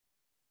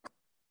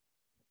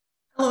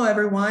Hello,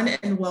 everyone,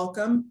 and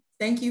welcome.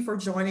 Thank you for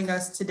joining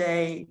us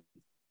today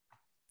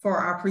for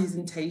our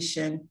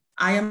presentation.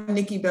 I am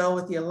Nikki Bell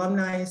with the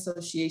Alumni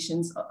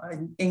Association's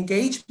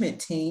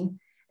engagement team,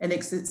 and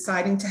it's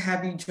exciting to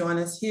have you join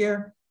us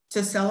here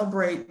to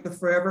celebrate the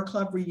Forever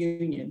Club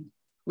reunion.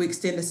 We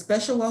extend a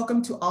special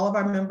welcome to all of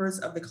our members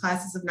of the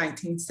classes of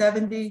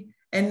 1970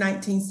 and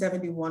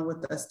 1971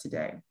 with us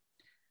today.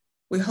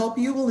 We hope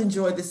you will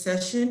enjoy the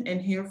session and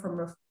hear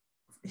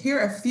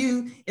a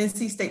few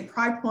NC State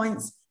pride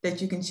points that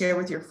you can share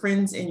with your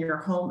friends in your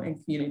home and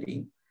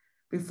community.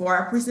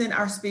 Before I present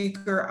our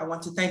speaker, I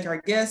want to thank our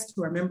guests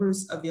who are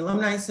members of the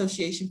Alumni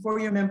Association for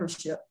your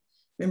membership.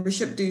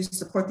 Membership dues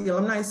support the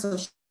Alumni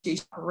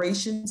Association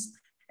operations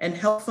and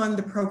help fund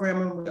the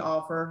programming we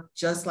offer,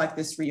 just like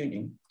this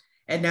reunion.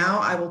 And now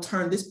I will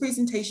turn this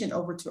presentation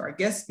over to our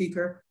guest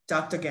speaker,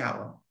 Dr.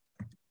 Gower.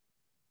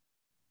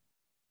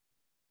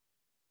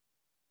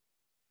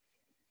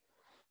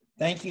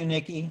 Thank you,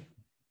 Nikki.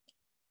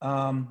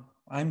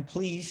 I'm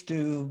pleased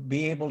to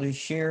be able to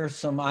share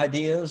some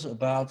ideas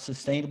about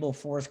sustainable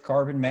forest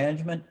carbon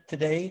management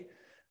today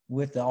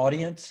with the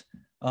audience.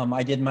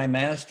 I did my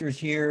master's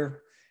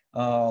here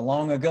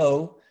long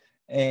ago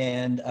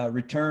and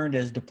returned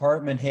as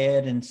department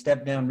head and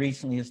stepped down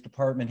recently as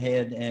department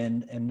head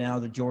and am now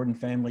the Jordan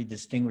Family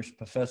Distinguished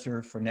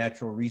Professor for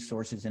Natural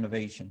Resources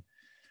Innovation.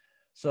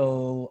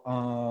 So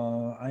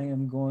I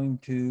am going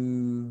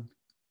to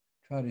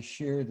try to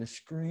share the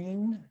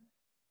screen.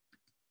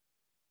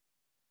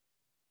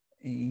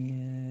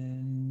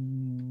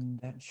 And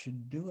that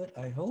should do it,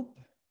 I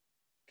hope.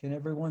 Can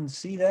everyone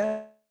see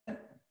that?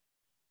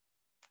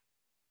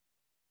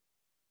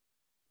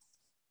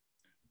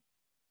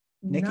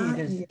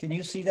 Nikki, can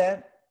you see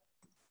that?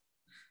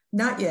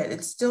 Not yet,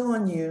 it's still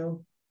on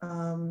you.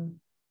 Can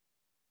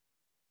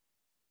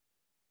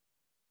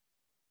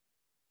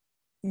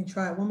you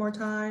try it one more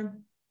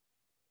time?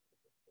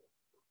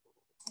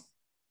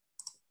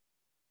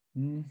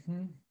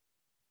 Mm-hmm.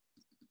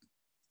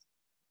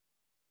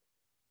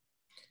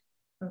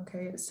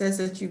 Okay, it says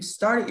that you've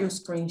started your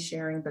screen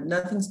sharing, but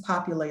nothing's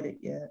populated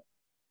yet.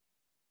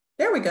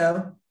 There we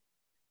go.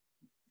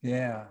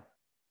 Yeah.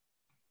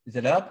 Is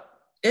it up?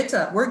 It's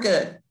up, we're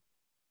good.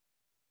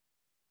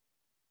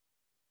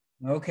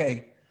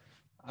 Okay.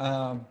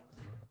 I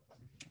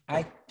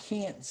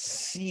can't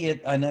see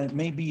it. I know it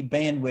may be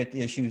bandwidth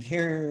issues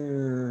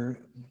here.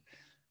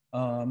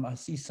 I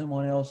see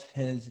someone else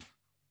has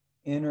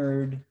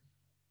entered.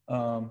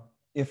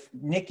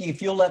 Nikki,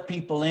 if you'll let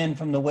people in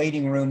from the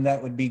waiting room,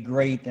 that would be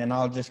great, and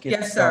I'll just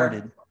get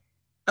started.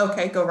 Sir.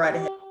 Okay, go right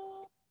ahead.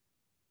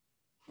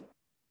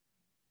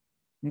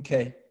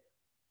 Okay.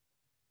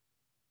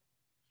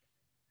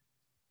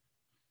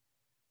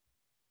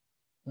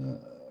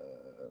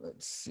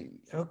 Let's see.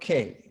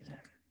 Okay.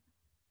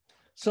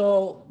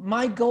 So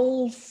my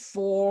goal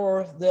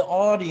for the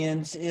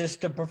audience is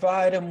to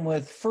provide them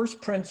with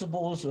first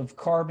principles of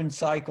carbon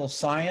cycle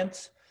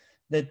science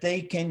that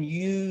they can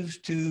use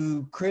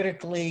to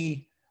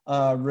critically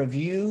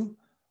review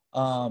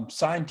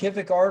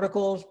scientific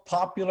articles,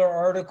 popular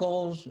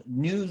articles,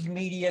 news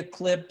media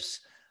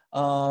clips,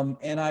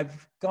 and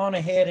I've gone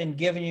ahead and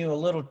given you a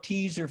little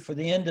teaser for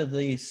the end of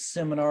the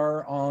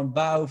seminar on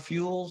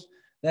biofuels.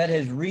 That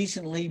has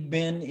recently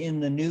been in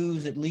the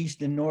news, at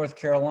least in North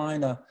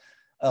Carolina,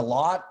 a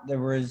lot. There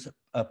was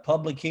a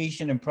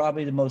publication in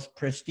probably the most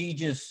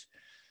prestigious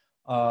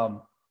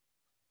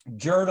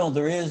journal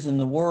there is in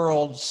the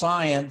world,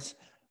 Science,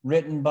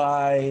 written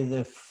by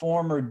the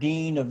former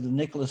dean of the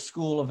Nicholas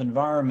School of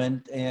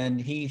Environment, and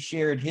he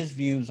shared his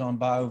views on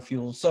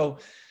biofuels. So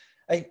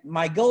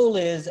my goal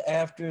is,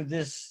 after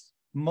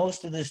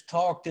most of this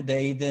talk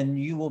today, then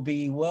you will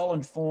be well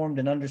informed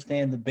and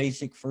understand the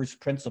basic first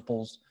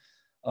principles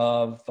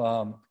of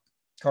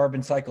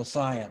carbon cycle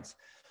science.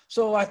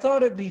 So I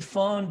thought it'd be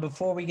fun,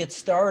 before we get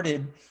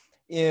started,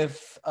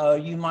 if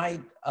you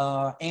might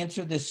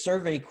answer this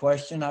survey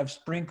question. I've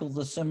sprinkled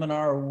the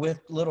seminar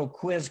with little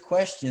quiz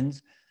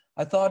questions.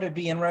 I thought it'd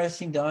be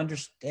interesting to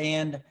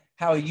understand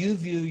how you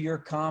view your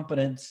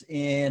competence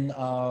in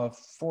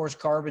forest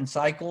carbon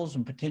cycles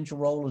and potential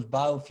role as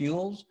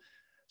biofuels.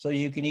 So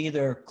you can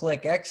either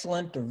click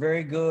excellent or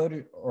very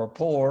good or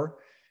poor,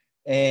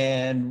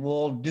 and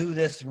we'll do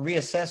this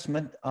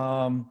reassessment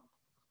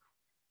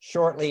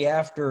shortly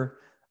after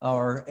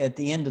or at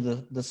the end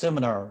of the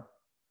seminar.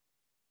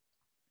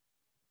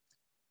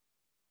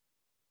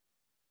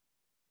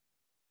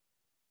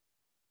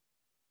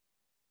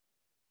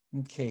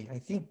 Okay, I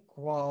think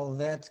while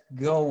that's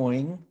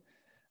going,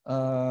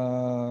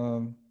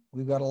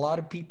 we've got a lot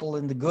of people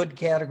in the good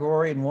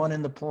category and one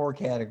in the poor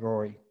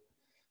category.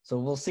 So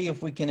we'll see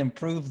if we can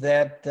improve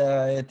that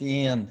at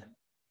the end.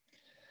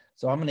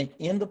 So I'm going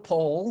to end the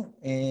poll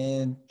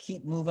and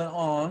keep moving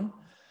on.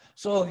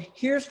 So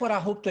here's what I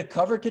hope to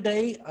cover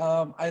today.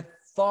 I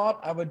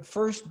thought I would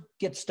first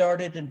get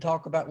started and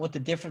talk about what the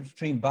difference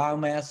between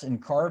biomass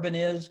and carbon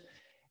is,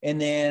 and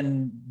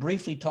then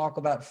briefly talk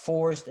about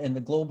forest and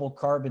the global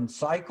carbon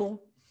cycle.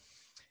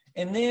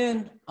 And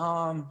then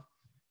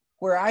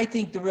where I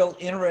think the real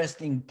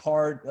interesting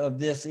part of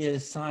this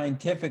is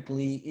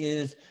scientifically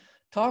is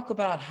talk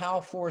about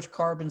how forest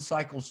carbon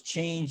cycles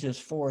change as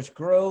forests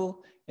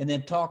grow, and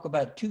then talk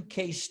about 2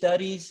 case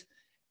studies,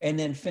 and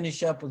then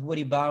finish up with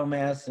woody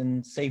biomass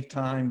and save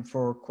time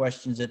for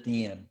questions at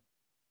the end.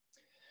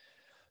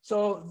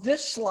 So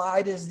this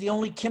slide is the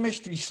only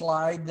chemistry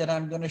slide that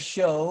I'm going to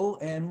show.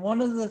 And one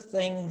of the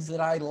things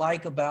that I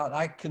like about,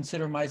 I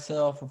consider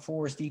myself a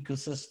forest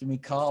ecosystem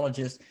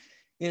ecologist,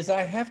 is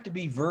I have to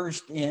be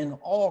versed in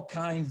all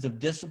kinds of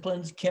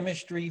disciplines: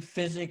 chemistry,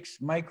 physics,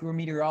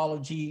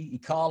 micrometeorology,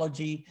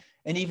 ecology,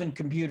 and even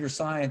computer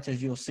science.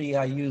 As you'll see,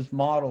 I use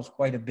models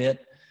quite a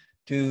bit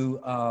to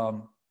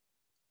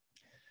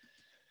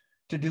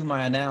do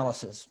my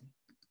analysis.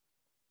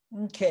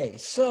 Okay,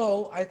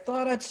 so I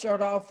thought I'd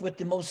start off with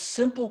the most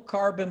simple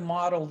carbon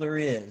model there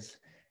is.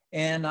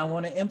 And I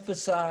want to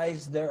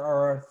emphasize there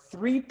are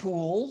 3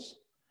 pools: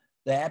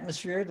 the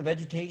atmosphere, the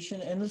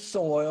vegetation, and the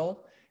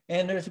soil.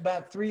 And there's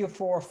about 3 or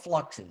 4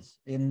 fluxes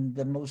in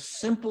the most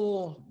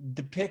simple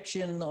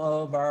depiction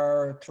of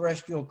our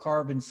terrestrial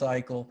carbon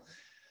cycle.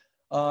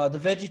 The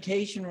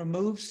vegetation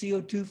removes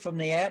CO2 from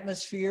the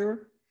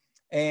atmosphere,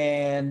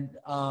 and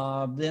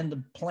then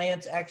the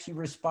plants actually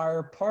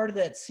respire part of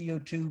that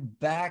CO2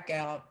 back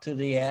out to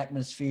the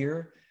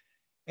atmosphere.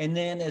 And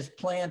then as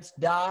plants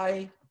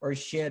die or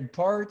shed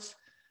parts,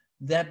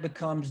 that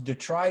becomes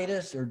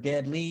detritus or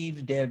dead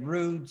leaves, dead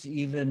roots,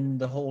 even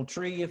the whole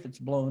tree if it's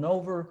blown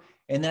over,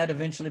 and that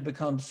eventually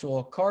becomes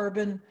soil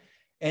carbon.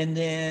 And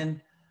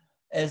then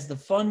as the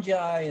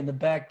fungi and the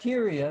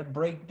bacteria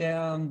break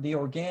down the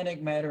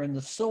organic matter in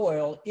the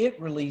soil, it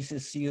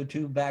releases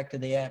CO2 back to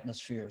the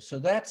atmosphere. So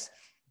that's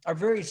our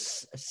very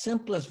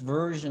simplest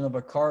version of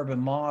a carbon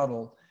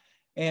model.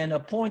 And a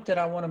point that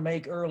I want to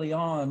make early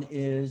on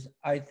is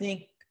I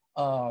think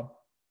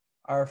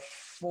our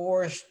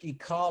forest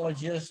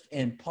ecologists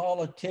and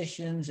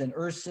politicians and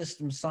earth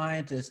system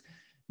scientists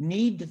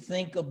need to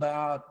think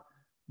about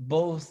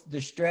both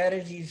the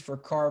strategies for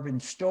carbon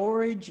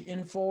storage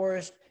in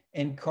forest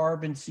and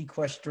carbon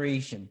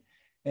sequestration.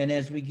 And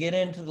as we get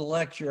into the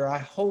lecture, I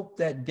hope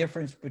that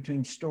difference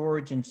between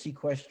storage and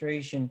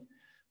sequestration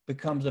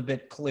becomes a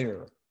bit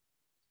clearer.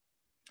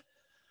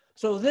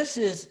 So this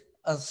is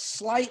a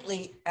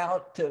slightly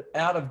out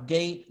of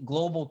date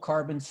global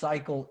carbon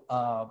cycle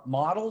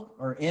model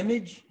or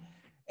image.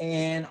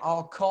 And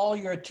I'll call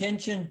your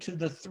attention to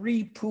the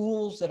 3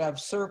 pools that I've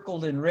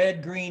circled in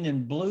red, green,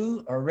 and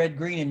blue, or red,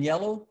 green, and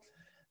yellow.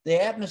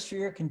 The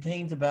atmosphere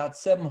contains about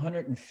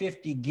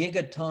 750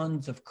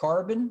 gigatons of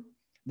carbon.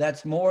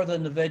 That's more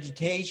than the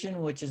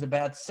vegetation, which is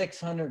about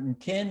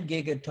 610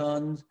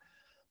 gigatons.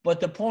 But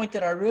the point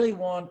that I really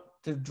want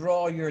to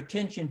draw your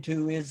attention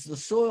to is the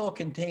soil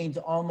contains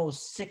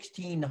almost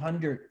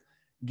 1,600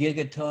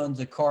 gigatons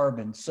of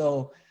carbon.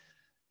 So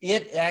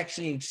it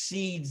actually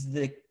exceeds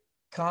the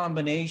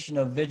combination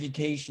of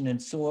vegetation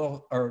and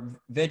soil,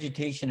 or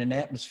vegetation and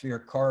atmosphere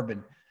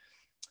carbon.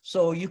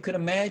 So you could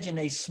imagine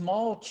a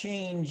small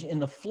change in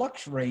the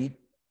flux rate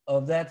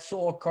of that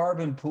soil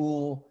carbon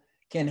pool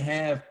can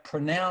have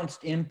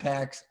pronounced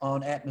impacts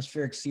on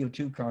atmospheric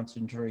CO2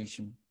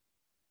 concentration.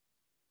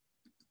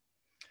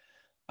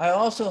 I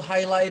also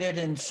highlighted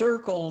and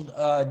circled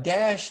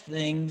dashed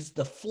things,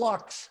 the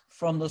flux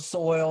from the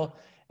soil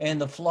and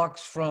the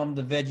flux from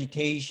the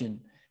vegetation.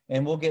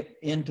 And we'll get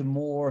into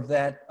more of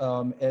that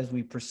as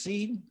we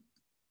proceed.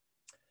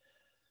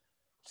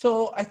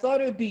 So I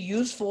thought it would be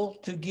useful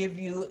to give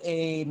you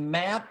a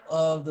map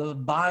of the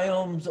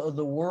biomes of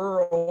the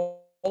world.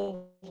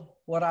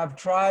 What I've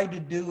tried to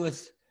do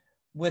is,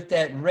 with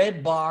that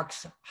red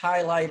box,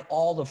 highlight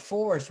all the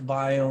forest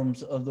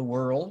biomes of the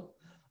world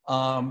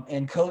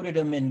and coded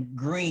them in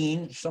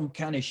green, some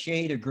kind of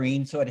shade of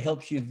green, so it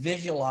helps you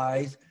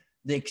visualize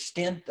the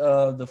extent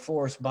of the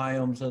forest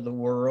biomes of the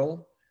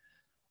world.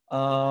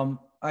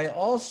 I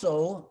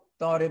also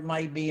thought it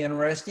might be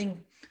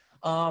interesting.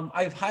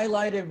 I've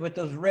highlighted with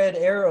those red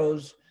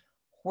arrows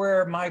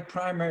where my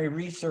primary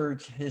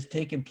research has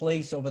taken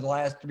place over the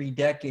last 3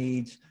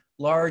 decades,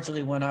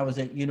 largely when I was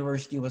at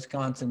University of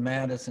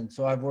Wisconsin-Madison.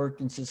 So I've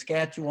worked in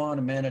Saskatchewan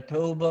and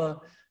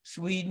Manitoba,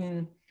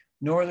 Sweden,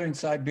 Northern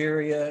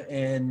Siberia,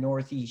 and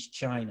Northeast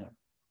China.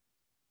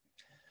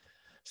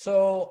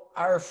 So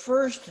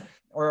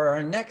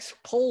our next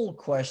poll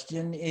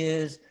question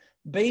is,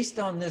 based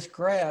on this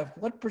graph,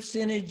 what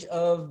percentage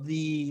of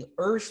the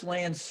Earth's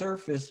land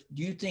surface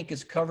do you think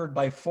is covered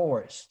by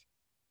forest?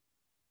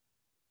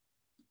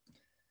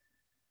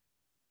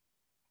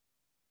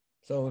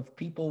 So if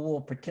people will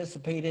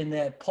participate in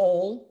that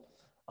poll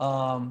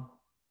and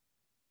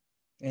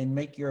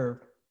make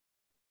your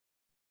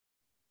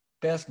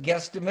best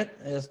guesstimate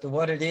as to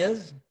what it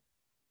is.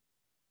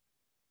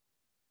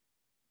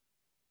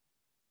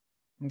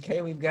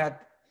 Okay, we've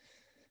got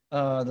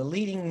the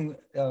leading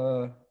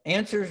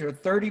answers are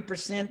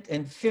 30%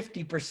 and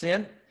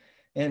 50%.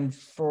 And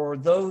for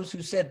those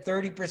who said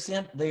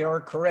 30%, they are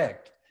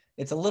correct.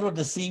 It's a little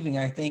deceiving,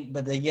 I think,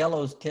 but the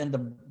yellows tend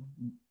to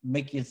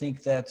make you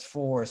think that's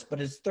forest, but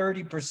it's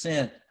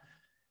 30%.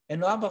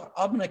 And I'm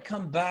going to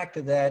come back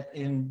to that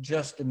in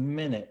just a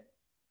minute.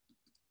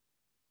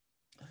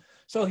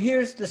 So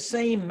here's the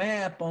same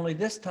map, only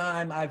this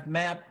time I've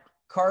mapped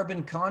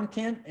carbon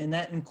content, and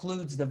that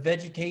includes the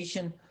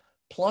vegetation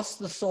plus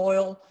the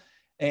soil.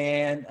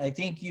 And I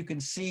think you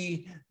can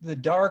see the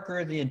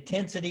darker the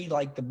intensity,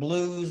 like the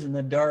blues and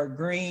the dark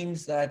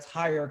greens, that's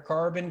higher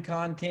carbon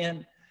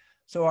content.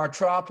 So our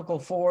tropical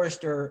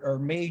forests are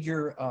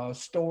major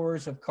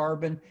stores of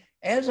carbon,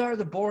 as are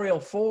the boreal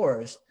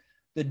forest.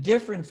 The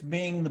difference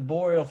being the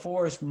boreal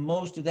forest,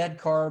 most of that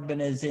carbon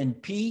is in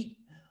peat,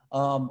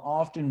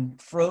 often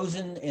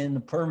frozen in the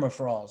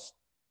permafrost.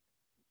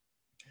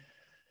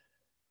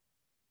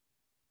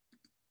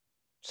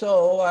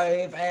 So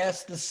I've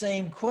asked the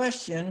same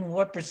question: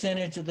 what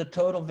percentage of the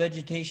total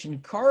vegetation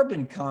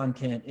carbon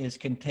content is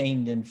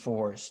contained in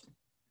forest?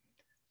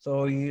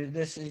 So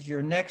this is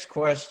your next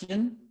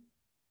question.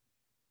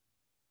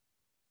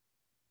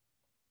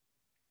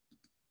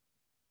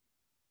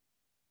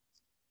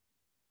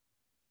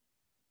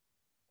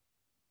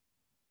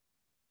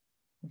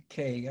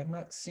 Okay, I'm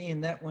not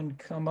seeing that one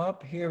come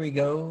up. Here we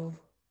go.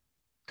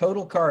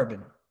 Total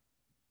carbon.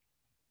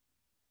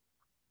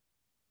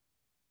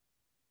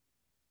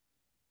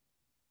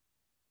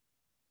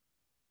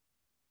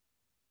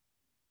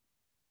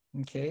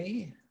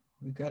 Okay,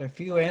 we've got a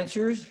few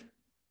answers.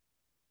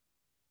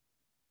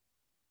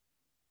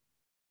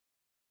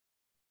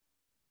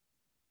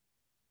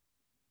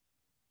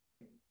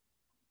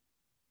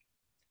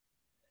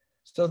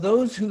 So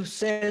those who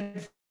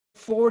said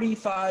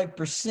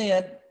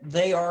 45%,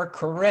 they are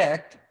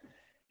correct.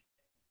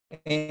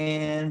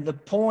 And the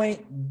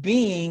point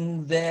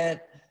being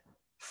that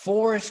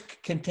forests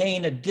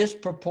contain a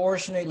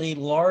disproportionately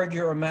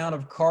larger amount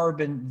of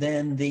carbon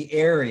than the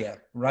area,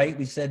 right?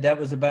 We said that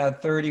was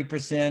about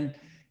 30%,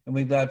 and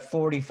we've got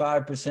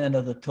 45%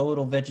 of the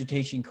total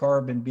vegetation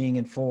carbon being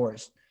in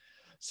forest.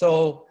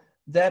 So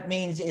that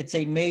means it's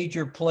a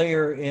major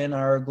player in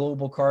our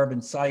global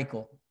carbon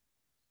cycle.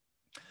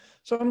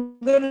 So I'm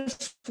going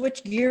to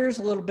switch gears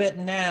a little bit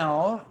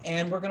now,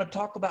 and we're going to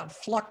talk about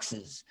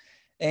fluxes.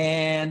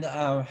 And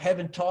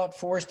having taught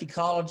forest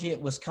ecology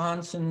at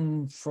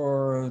Wisconsin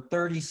for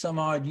 30 some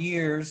odd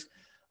years,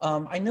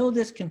 I know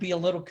this can be a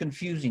little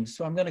confusing.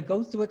 So I'm going to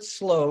go through it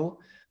slow,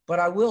 but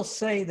I will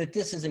say that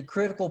this is a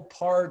critical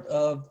part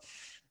of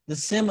the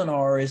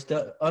seminar, is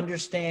to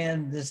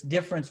understand this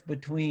difference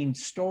between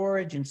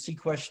storage and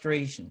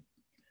sequestration.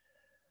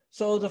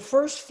 So the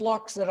first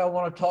flux that I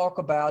want to talk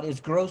about is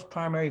gross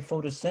primary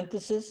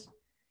photosynthesis.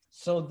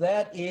 So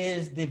that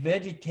is the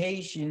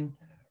vegetation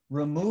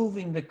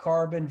removing the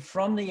carbon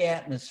from the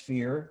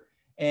atmosphere.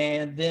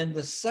 And then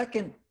the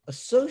second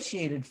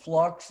associated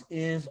flux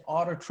is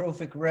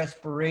autotrophic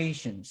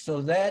respiration.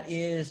 So that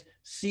is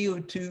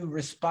CO2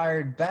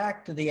 respired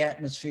back to the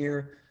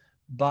atmosphere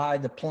by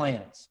the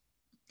plants.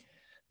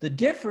 The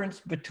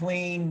difference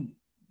between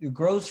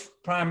gross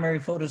primary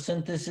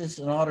photosynthesis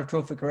and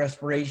autotrophic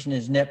respiration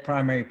is net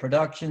primary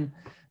production.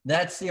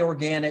 That's the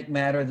organic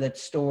matter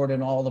that's stored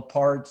in all the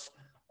parts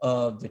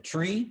of the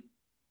tree.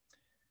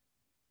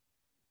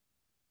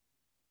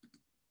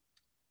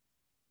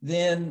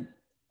 Then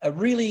a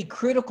really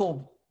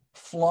critical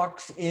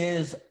flux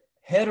is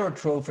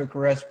heterotrophic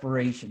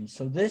respiration.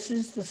 So this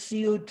is the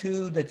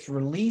CO2 that's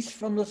released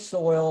from the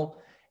soil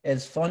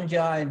as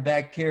fungi and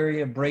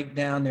bacteria break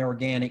down the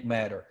organic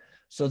matter.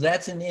 So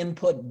that's an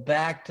input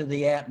back to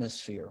the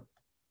atmosphere.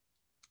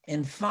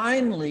 And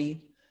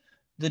finally,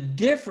 the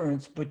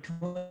difference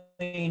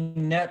between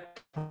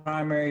net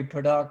primary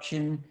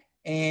production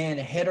and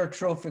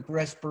heterotrophic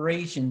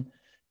respiration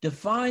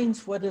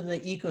defines whether the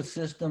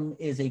ecosystem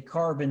is a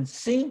carbon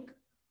sink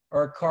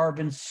or a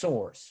carbon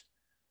source.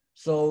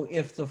 So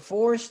if the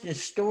forest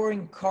is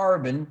storing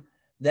carbon,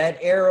 that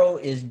arrow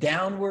is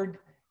downward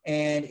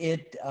and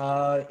it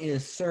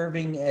is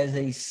serving as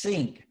a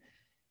sink.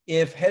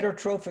 If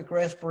heterotrophic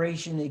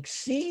respiration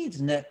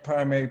exceeds net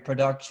primary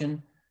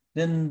production,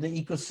 then the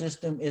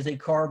ecosystem is a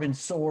carbon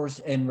source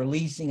and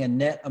releasing a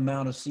net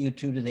amount of CO2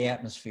 to the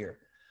atmosphere.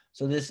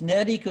 So this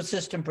net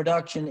ecosystem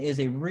production is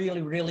a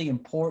really, really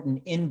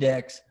important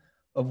index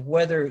of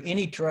whether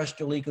any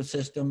terrestrial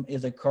ecosystem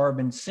is a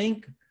carbon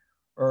sink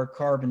or a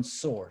carbon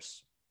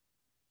source.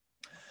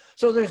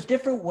 So there's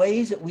different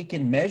ways that we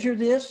can measure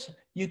this.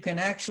 You can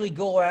actually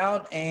go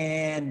out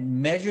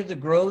and measure the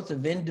growth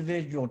of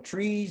individual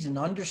trees and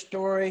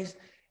understories.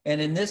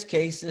 And in this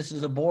case, this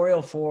is a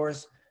boreal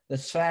forest, the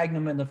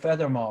sphagnum and the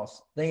feather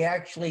moss. They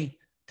actually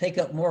take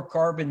up more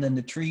carbon than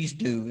the trees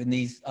do in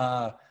these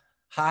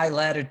high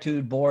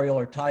latitude boreal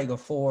or taiga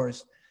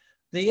forests.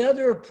 The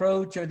other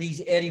approach are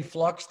these eddy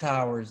flux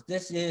towers.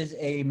 This is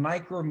a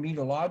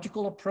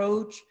micrometeorological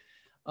approach.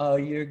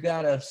 You've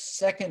got a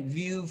second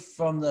view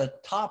from the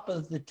top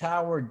of the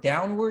tower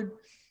downward,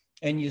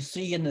 and you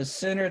see in the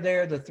center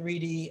there the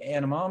 3D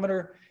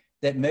anemometer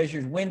that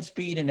measures wind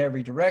speed in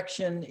every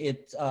direction.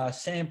 It's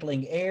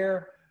sampling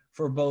air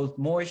for both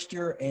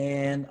moisture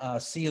and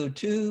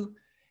CO2,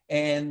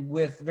 and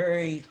with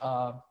very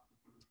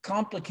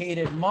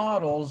complicated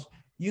models,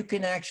 you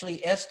can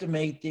actually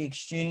estimate the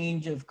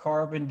exchange of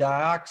carbon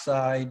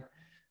dioxide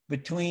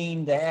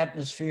between the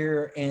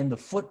atmosphere and the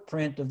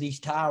footprint of these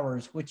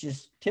towers, which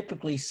is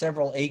typically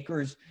several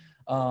acres,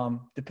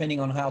 depending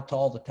on how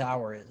tall the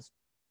tower is.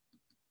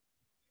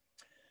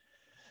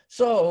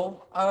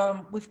 So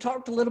we've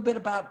talked a little bit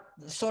about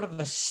sort of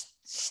a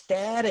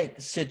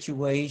static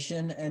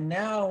situation, and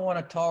now I want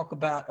to talk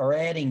about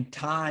adding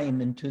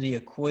time into the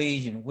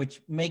equation, which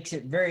makes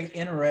it very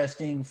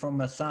interesting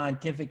from a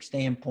scientific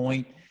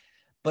standpoint,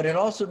 but it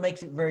also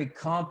makes it very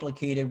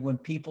complicated when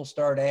people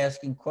start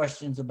asking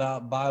questions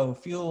about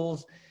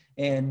biofuels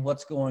and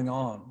what's going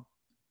on.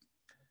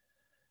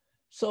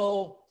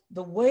 So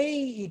the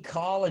way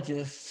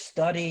ecologists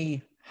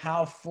study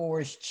how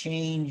forests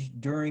change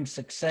during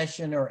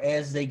succession or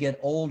as they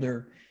get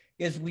older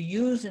is we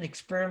use an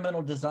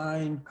experimental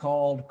design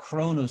called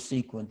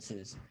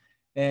chronosequences.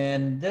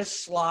 And this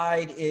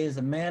slide is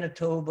a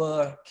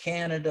Manitoba,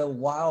 Canada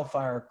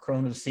wildfire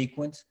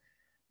chronosequence.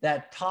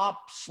 That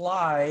top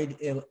slide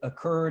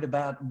occurred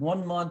about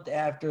 1 month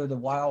after the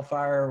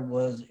wildfire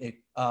was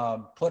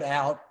put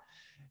out.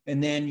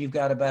 And then you've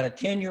got about a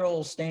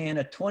 10-year-old stand,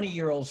 a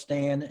 20-year-old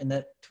stand, and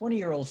that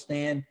 20-year-old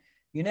stand,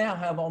 you now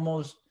have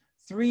almost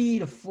 3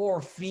 to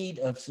 4 feet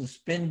of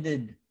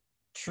suspended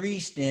tree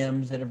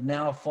stems that have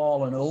now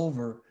fallen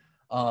over.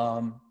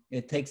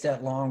 It takes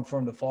that long for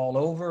them to fall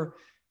over.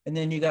 And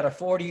then you got a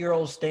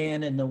 40-year-old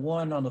stand, and the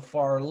one on the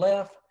far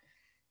left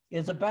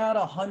is about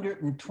a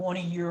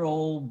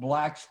 120-year-old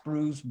black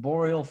spruce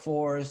boreal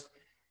forest.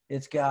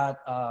 It's got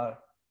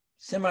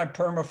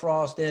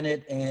semi-permafrost in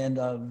it and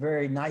a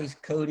very nice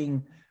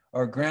coating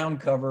or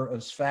ground cover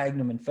of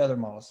sphagnum and feather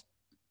moss.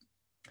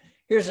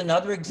 Here's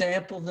another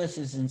example. This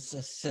is in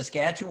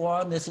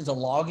Saskatchewan. This is a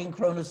logging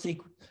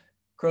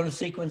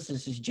chronosequence.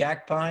 This is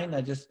jack pine.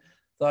 I just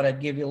thought I'd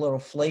give you a little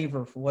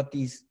flavor for what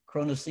these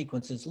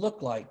chronosequences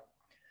look like.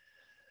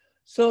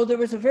 So there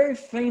was a very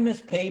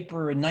famous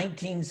paper in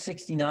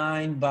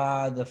 1969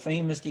 by the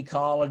famous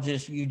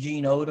ecologist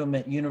Eugene Odom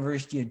at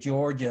University of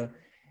Georgia,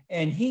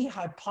 and he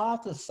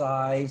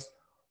hypothesized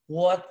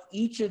what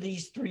each of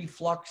these 3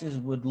 fluxes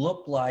would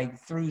look like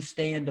through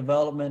stand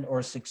development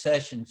or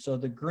succession. So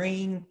the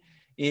green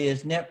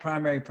is net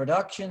primary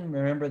production.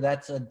 Remember,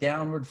 that's a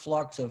downward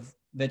flux of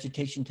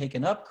vegetation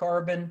taking up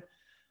carbon.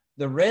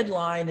 The red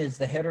line is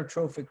the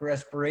heterotrophic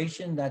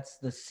respiration. That's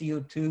the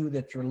CO2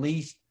 that's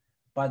released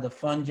by the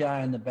fungi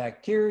and the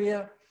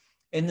bacteria.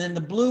 And then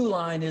the blue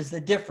line is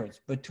the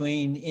difference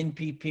between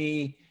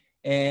NPP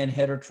and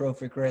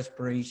heterotrophic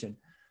respiration.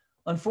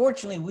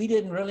 Unfortunately, we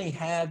didn't really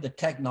have the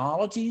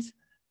technologies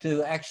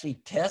to actually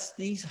test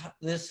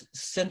this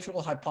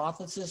central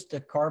hypothesis to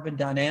carbon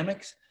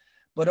dynamics.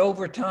 But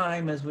over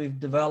time, as we've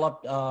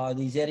developed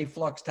these eddy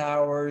flux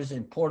towers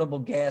and portable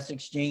gas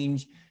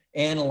exchange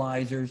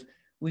analyzers,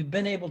 we've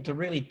been able to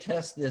really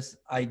test this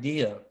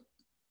idea.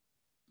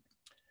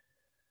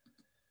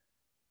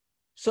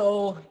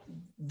 So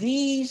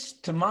these,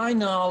 to my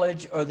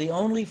knowledge, are the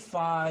only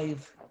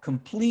 5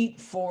 complete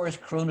forest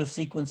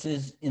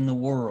chronosequences in the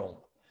world.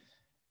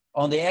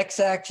 On the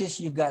x-axis,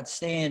 you've got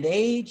stand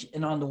age,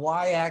 and on the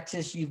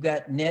y-axis, you've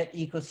got net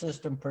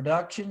ecosystem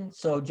production.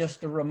 So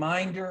just a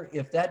reminder,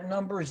 if that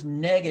number is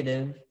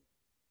negative,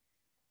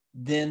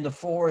 then the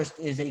forest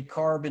is a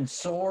carbon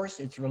source.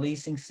 It's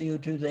releasing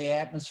CO2 to the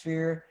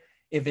atmosphere.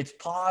 If it's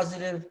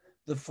positive,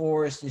 the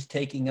forest is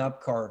taking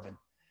up carbon.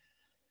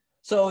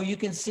 So you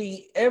can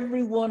see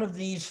every one of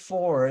these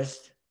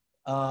forests,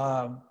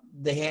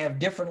 they have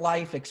different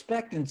life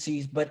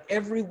expectancies, but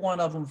every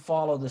one of them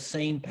follow the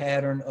same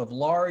pattern of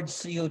large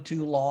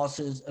CO2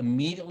 losses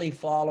immediately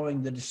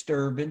following the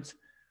disturbance,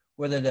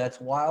 whether that's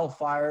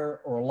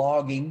wildfire or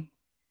logging.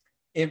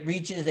 It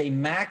reaches a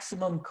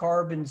maximum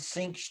carbon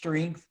sink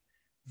strength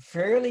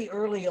fairly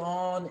early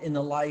on in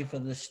the life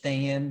of the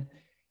stand,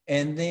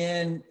 and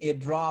then it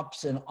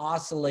drops and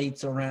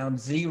oscillates around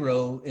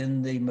 0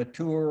 in the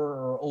mature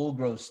or old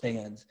growth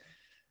stands.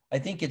 I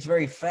think it's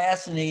very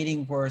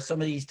fascinating where some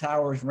of these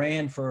towers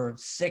ran for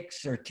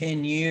 6 or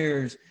 10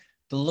 years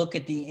to look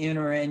at the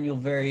interannual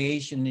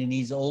variation in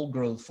these old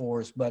growth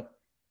forests. But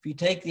if you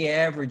take the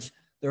average,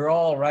 they're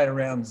all right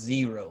around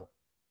 0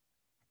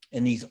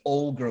 in these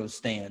old growth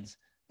stands.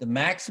 The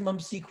maximum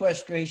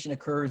sequestration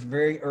occurs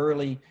very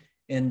early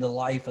in the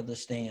life of the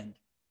stand.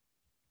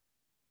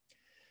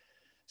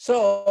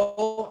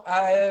 So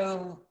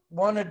I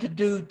wanted to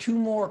do 2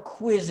 more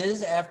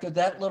quizzes after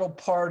that little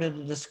part of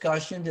the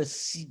discussion to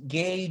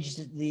gauge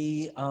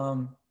the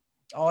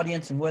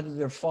audience and whether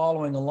they're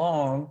following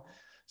along.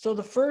 So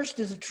the first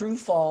is a true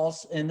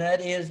false, and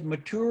that is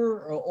mature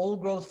or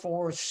old growth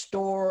forests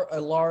store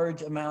a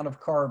large amount of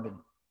carbon.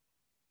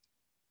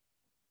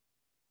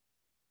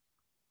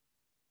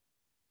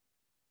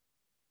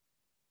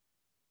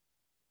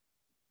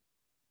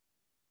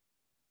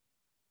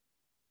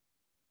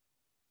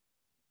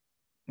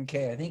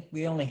 Okay, I think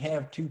we only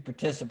have 2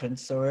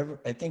 participants, so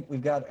I think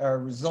we've got our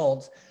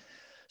results.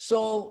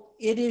 So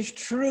it is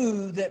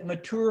true that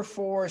mature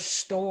forests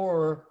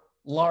store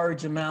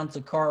large amounts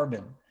of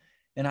carbon.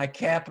 And I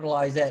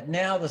capitalize that.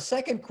 Now, the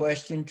second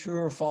question, true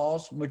or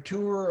false,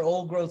 mature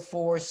old growth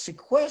forests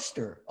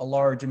sequester a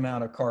large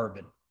amount of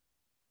carbon.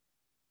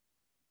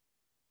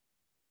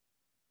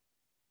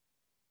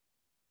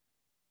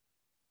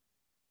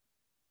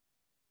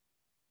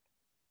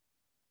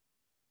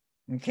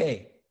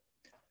 Okay,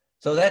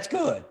 so that's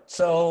good.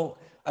 So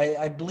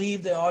I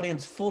believe the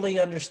audience fully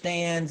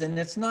understands, and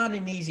it's not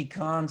an easy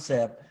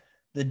concept,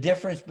 the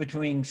difference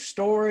between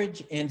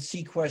storage and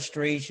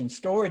sequestration.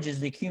 Storage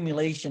is the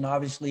accumulation,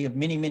 obviously, of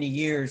many, many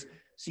years.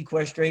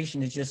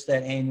 Sequestration is just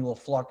that annual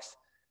flux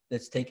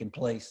that's taking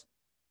place.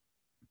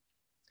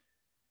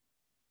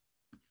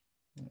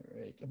 All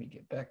right, let me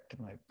get back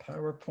to my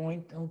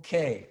PowerPoint.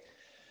 Okay.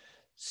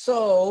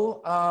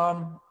 So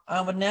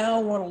I would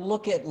now want to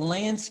look at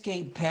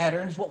landscape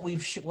patterns.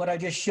 What I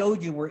just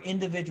showed you were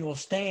individual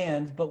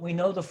stands, but we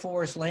know the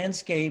forest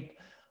landscape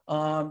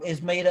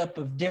is made up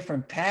of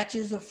different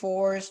patches of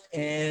forest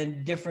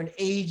and different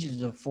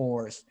ages of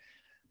forest.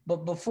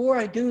 But before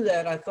I do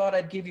that, I thought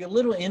I'd give you a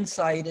little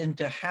insight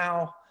into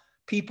how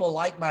people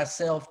like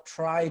myself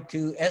try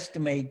to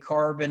estimate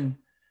carbon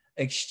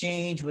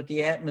exchange with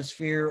the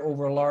atmosphere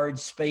over large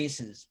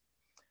spaces.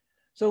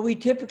 So we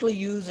typically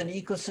use an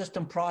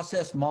ecosystem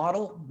process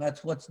model.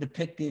 That's what's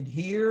depicted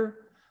here.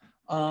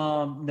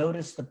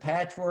 Notice the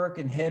patchwork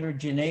and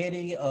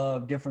heterogeneity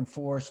of different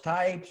forest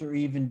types or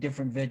even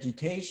different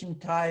vegetation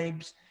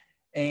types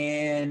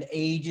and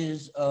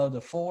ages of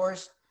the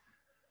forest.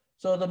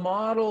 So the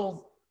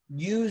model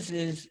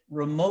uses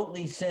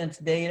remotely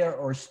sensed data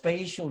or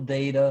spatial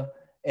data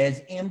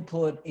as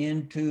input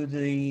into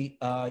the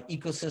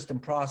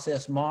ecosystem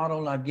process model.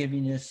 And I've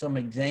given you some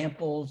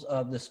examples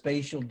of the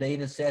spatial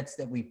data sets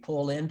that we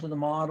pull into the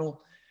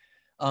model.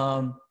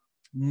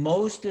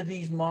 Most of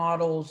these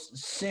models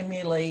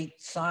simulate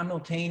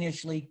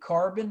simultaneously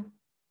carbon,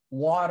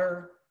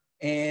 water,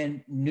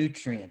 and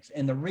nutrients.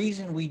 And the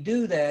reason we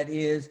do that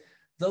is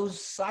those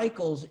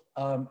cycles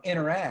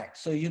interact.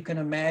 So you can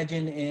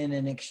imagine in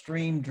an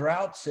extreme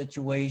drought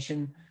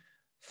situation,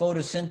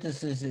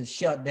 photosynthesis is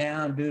shut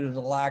down due to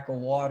the lack of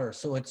water.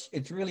 So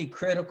it's really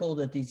critical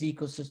that these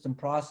ecosystem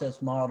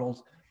process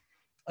models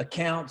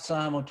account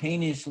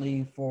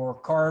simultaneously for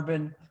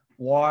carbon,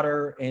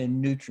 water, and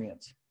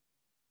nutrients.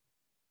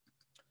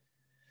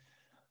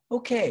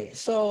 Okay,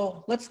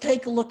 so let's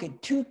take a look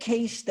at two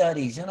case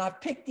studies. And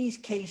I've picked these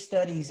case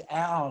studies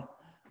out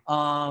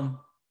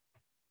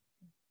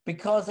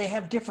because they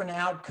have different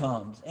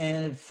outcomes.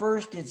 And at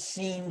first it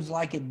seems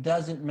like it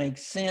doesn't make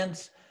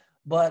sense,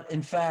 but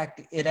in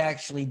fact, it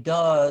actually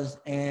does.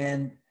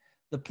 And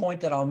the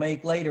point that I'll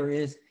make later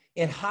is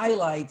it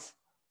highlights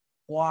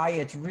why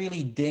it's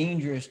really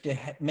dangerous to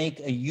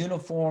make a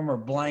uniform or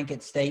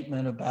blanket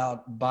statement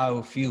about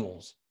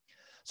biofuels.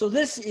 So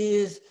this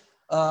is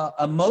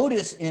a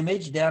MODIS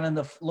image down in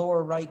the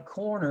lower right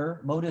corner.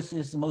 MODIS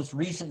is the most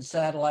recent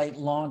satellite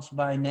launched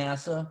by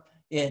NASA.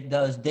 It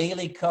does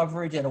daily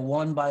coverage at a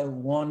 1 by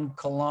 1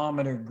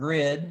 kilometer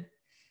grid.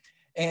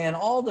 And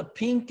all the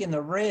pink and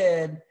the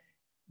red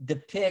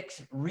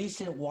depicts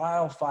recent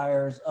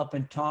wildfires up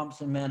in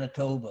Thompson,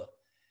 Manitoba.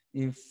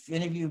 If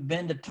any of you have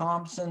been to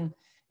Thompson,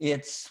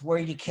 it's where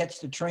you catch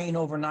the train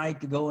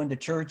overnight to go into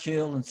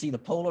Churchill and see the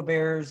polar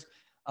bears.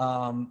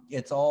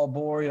 It's all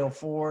boreal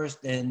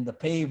forest, and the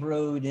paved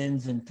road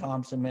ends in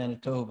Thompson,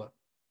 Manitoba.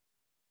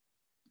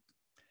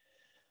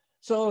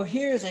 So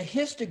here's a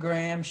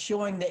histogram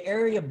showing the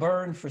area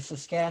burned for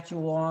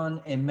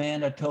Saskatchewan and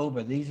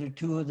Manitoba. These are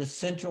two of the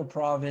central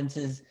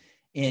provinces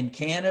in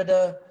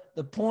Canada.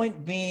 The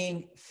point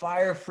being,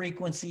 fire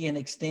frequency and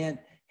extent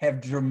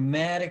have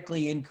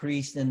dramatically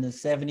increased in the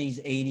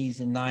 70s, 80s,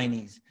 and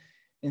 90s.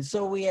 And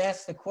so we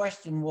asked the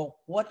question, well,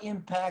 what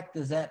impact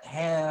does that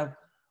have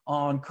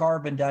on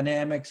carbon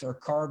dynamics or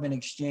carbon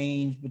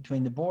exchange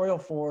between the boreal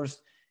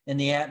forest and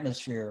the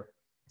atmosphere?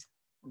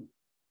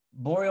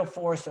 Boreal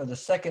forests are the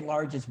second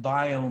largest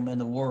biome in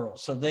the world,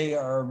 so they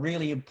are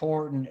really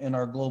important in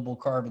our global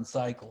carbon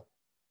cycle.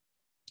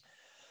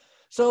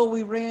 So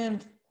we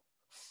ran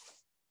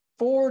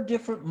 4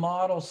 different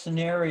model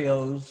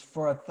scenarios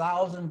for a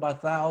 1,000 by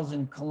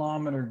 1,000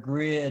 kilometer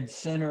grid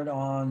centered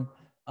on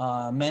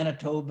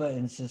Manitoba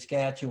and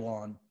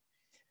Saskatchewan.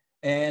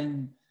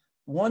 And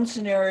one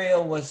scenario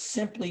was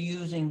simply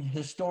using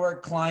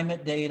historic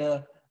climate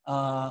data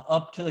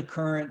up to the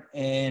current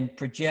and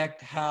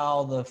project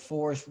how the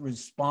forest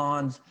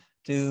responds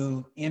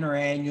to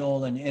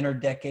interannual and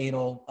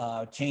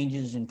interdecadal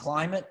changes in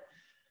climate.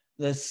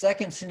 The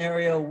second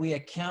scenario, we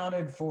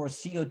accounted for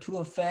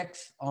CO2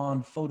 effects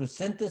on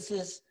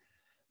photosynthesis.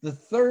 The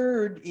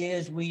third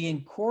is we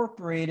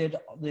incorporated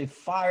the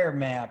fire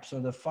maps or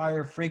the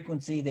fire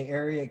frequency, the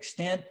area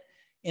extent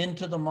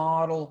into the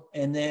model.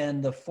 And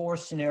then the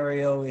fourth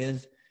scenario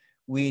is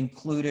we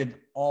included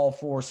all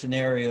 4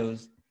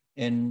 scenarios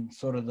in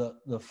sort of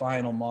the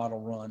final model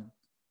run.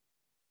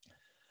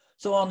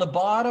 So on the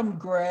bottom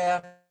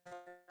graph,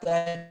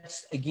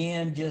 that's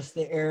again just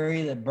the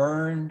area that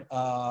burned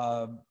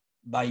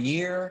by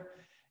year.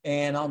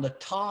 And on the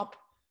top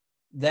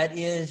that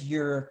is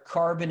your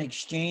carbon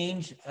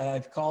exchange.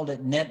 I've called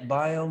it net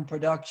biome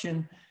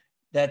production.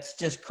 That's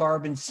just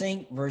carbon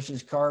sink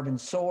versus carbon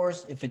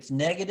source. If it's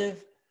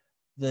negative,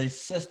 the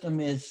system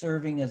is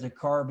serving as a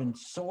carbon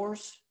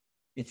source.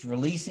 It's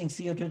releasing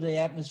CO2 to the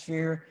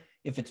atmosphere.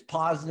 If it's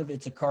positive,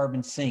 it's a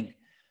carbon sink.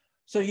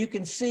 So you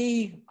can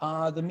see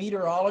the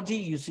meteorology.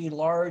 You see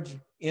large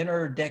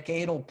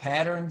interdecadal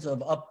patterns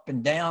of up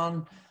and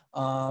down.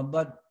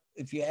 But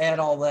if you add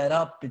all that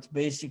up, it's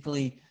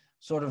basically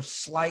sort of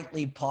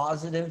slightly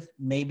positive,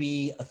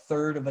 maybe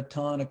 1/3 of a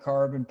ton of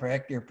carbon per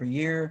hectare per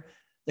year.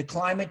 The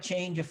climate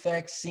change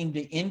effects seem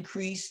to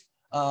increase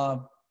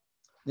the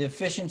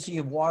efficiency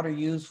of water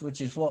use,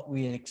 which is what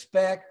we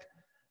expect.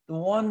 The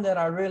one that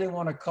I really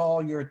want to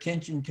call your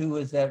attention to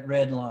is that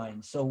red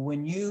line. So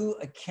when you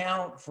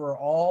account for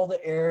all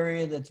the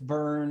area that's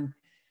burned,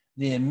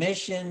 the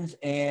emissions,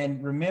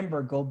 and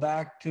remember, go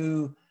back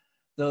to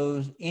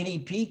those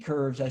NEP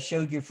curves I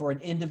showed you for an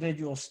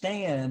individual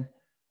stand,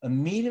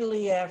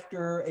 immediately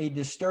after a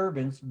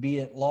disturbance, be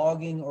it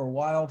logging or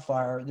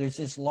wildfire, there's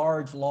this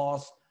large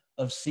loss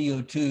of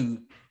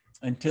CO2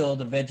 until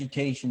the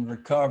vegetation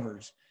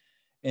recovers.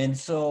 And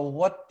so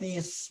what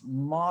these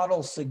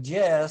models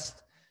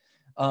suggest,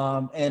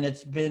 and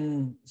it's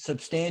been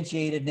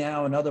substantiated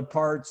now in other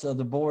parts of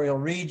the boreal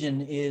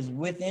region, is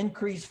with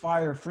increased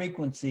fire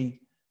frequency,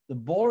 the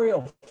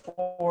boreal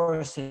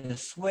forest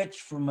has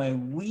switched from a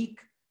weak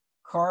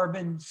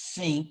carbon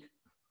sink,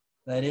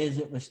 that is,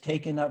 it was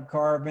taking up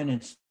carbon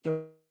and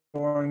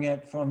storing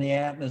it from the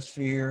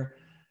atmosphere,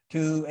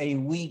 to a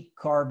weak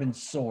carbon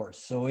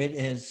source. So it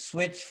has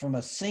switched from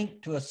a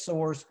sink to a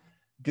source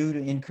due to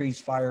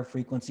increased fire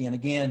frequency. And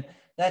again,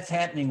 that's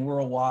happening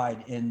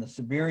worldwide in the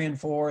Siberian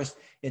forest.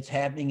 It's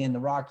happening in the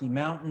Rocky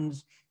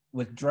Mountains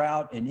with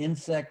drought and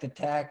insect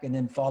attack, and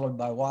then followed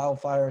by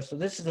wildfire. So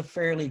this is a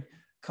fairly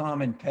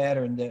common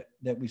pattern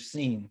that we've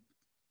seen.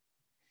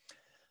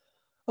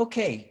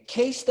 Okay,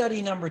 case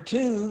study number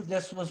 2.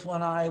 This was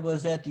when I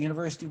was at the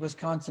University of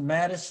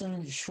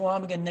Wisconsin-Madison.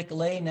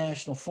 Chequamegon-Nicolet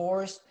National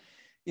Forest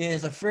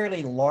is a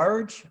fairly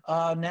large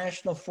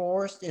national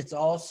forest. It's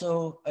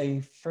also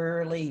a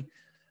fairly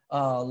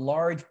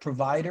large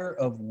provider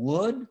of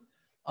wood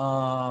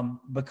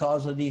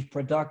because of these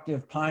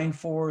productive pine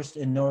forests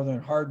and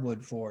northern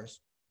hardwood forests.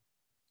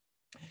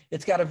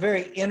 It's got a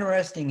very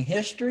interesting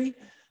history.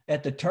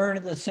 At the turn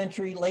of the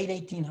century, late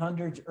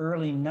 1800s,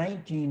 early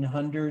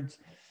 1900s,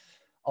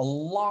 a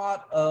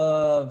lot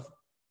of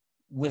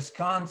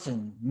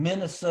Wisconsin,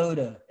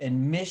 Minnesota,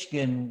 and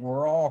Michigan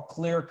were all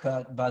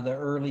clear-cut by the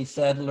early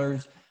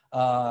settlers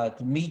to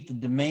meet the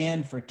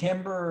demand for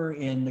timber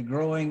in the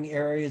growing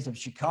areas of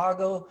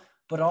Chicago,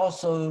 but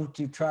also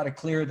to try to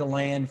clear the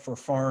land for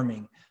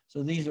farming.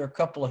 So these are a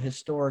couple of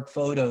historic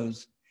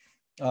photos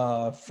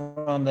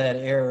from that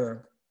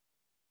era.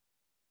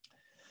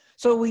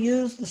 So we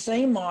used the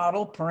same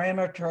model,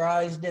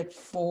 parameterized it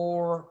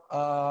for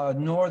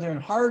northern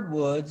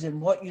hardwoods,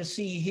 and what you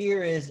see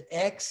here is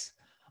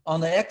on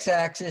the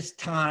x-axis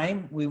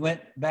time. We went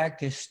back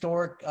to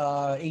historic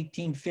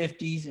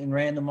 1850s and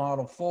ran the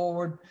model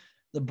forward.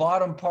 The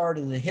bottom part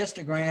of the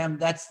histogram,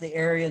 that's the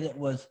area that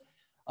was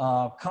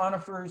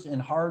conifers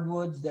and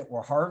hardwoods that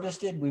were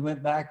harvested. We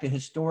went back to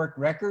historic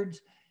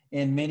records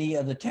in many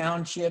of the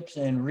townships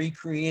and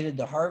recreated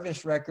the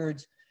harvest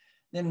records.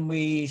 Then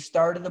we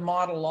started the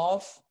model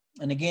off,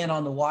 and again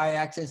on the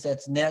y-axis,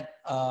 that's net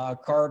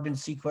carbon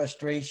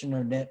sequestration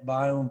or net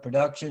biome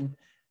production.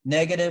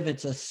 Negative,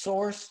 it's a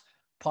source.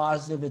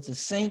 Positive, it's a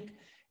sink.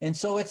 And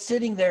so it's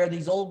sitting there.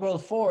 These old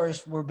growth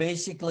forests were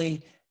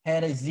basically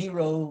had a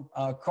 0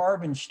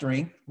 carbon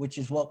strength, which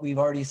is what we've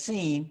already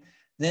seen.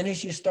 Then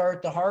as you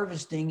start the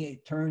harvesting,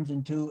 it turns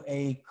into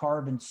a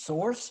carbon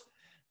source.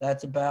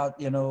 That's about,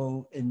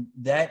 in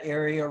that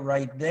area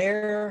right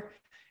there.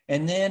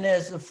 And then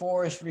as the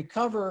forests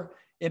recover,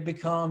 it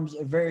becomes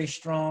a very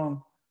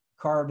strong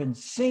carbon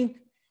sink.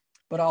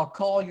 But I'll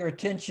call your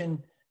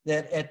attention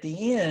that at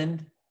the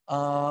end,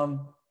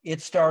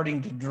 it's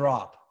starting to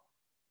drop,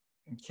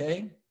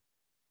 okay?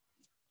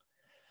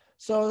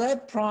 So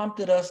that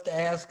prompted us to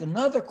ask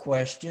another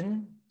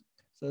question.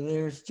 So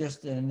there's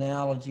just an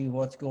analogy of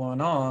what's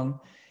going on,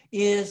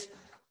 is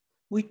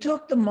we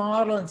took the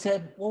model and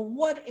said, well,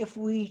 what if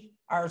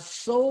our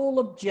sole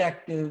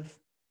objective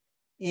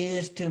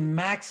is to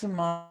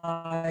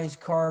maximize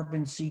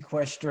carbon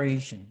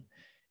sequestration?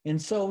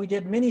 And so we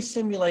did many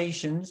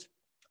simulations.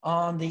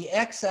 On the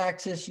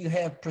x-axis, you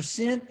have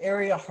percent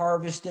area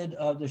harvested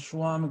of the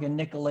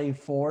Chequamegon-Nicolet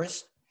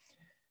forest.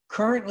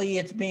 Currently,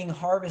 it's being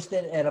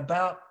harvested at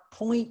about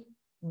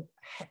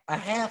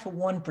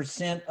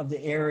 0.5% of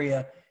the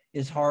area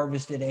is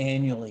harvested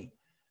annually.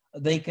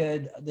 They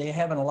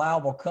have an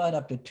allowable cut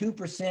up to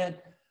 2%,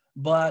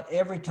 but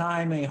every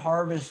time a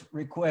harvest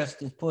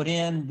request is put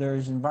in,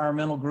 there's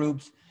environmental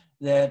groups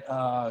that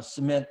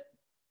submit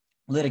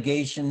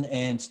litigation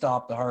and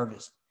stop the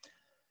harvest.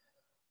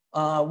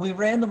 We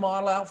ran the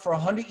model out for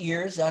 100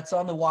 years. That's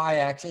on the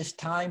y-axis,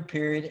 time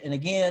period. And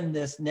again,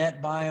 this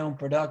net biome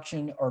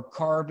production or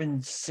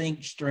carbon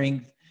sink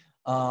strength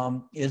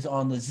is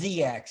on the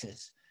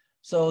z-axis.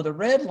 So the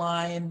red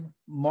line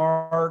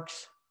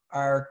marks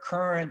our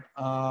current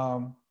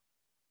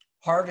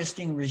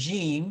harvesting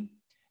regime,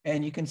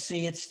 and you can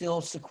see it's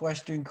still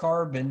sequestering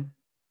carbon.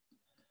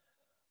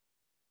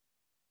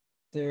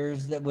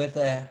 There's that with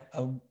a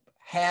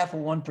half of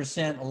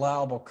 1%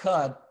 allowable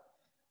cut,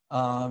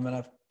 and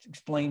I've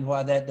explained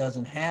why that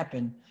doesn't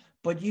happen.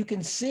 But you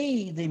can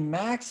see the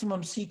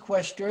maximum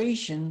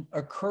sequestration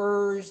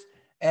occurs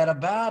at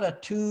about a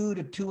 2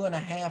 to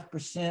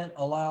 2.5%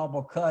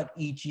 allowable cut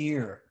each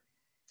year.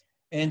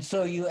 And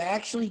so you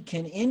actually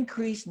can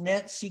increase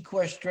net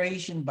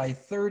sequestration by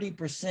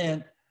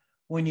 30%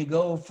 when you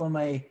go from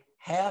a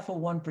half of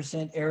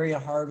 1% area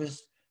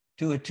harvest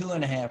to a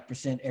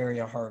 2.5%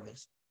 area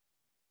harvest.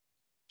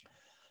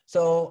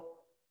 So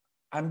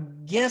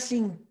I'm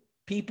guessing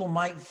people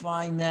might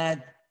find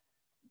that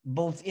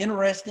both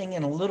interesting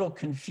and a little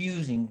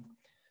confusing,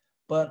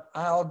 but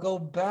I'll go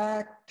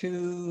back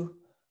to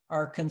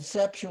our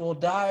conceptual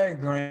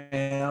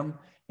diagram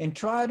and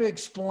try to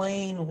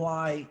explain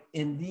why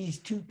in these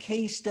two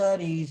case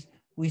studies,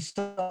 we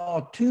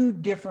saw two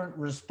different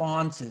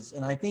responses.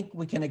 And I think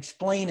we can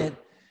explain it,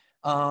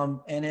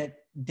 and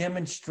it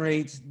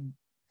demonstrates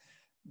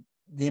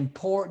the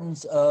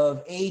importance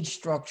of age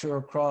structure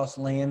across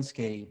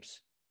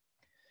landscapes.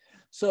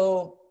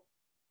 So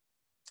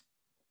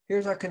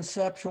here's our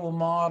conceptual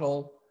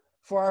model.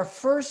 For our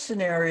first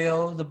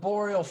scenario, the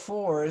boreal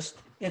forest,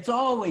 it's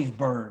always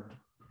burned.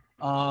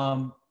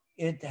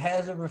 It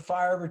has a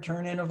fire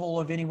return interval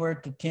of anywhere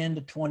to 10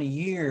 to 20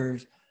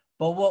 years.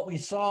 But what we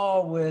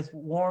saw with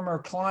warmer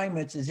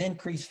climates is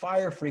increased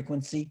fire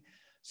frequency.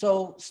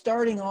 So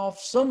starting off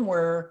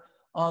somewhere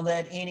on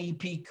that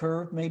NEP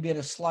curve, maybe at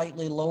a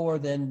slightly lower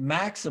than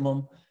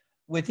maximum,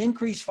 with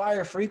increased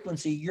fire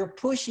frequency, you're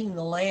pushing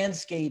the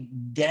landscape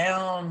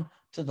down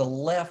to the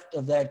left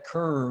of that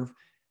curve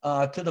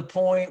to the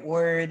point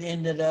where it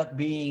ended up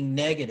being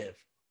negative.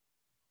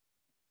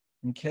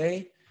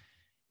 Okay.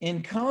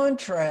 In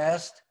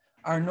contrast,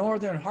 our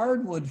northern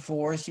hardwood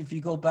forest, if you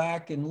go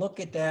back and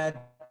look at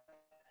that,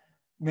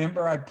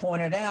 remember I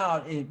pointed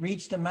out it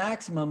reached a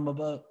maximum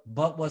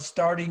but was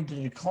starting to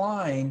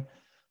decline.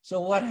 So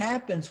what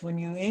happens when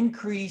you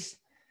increase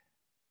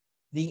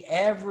the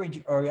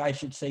average, or I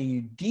should say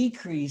you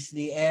decrease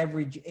the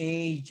average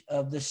age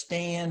of the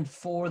stand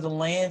for the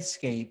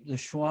landscape, the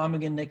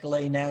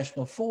Chequamegon-Nicolet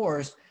National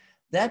Forest,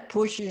 that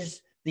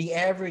pushes the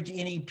average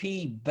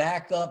NEP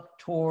back up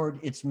toward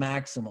its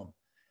maximum.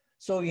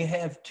 So you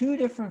have two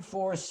different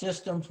forest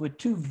systems with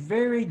two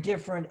very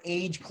different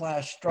age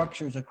class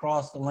structures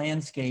across the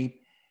landscape.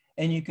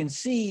 And you can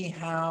see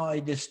how a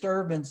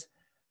disturbance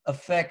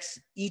affects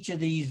each of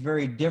these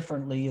very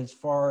differently as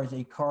far as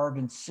a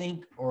carbon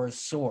sink or a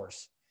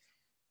source.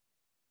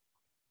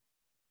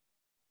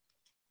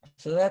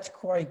 So that's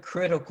quite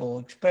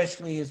critical,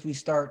 especially as we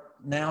start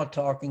now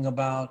talking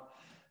about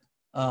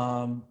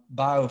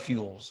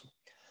biofuels.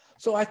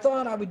 So I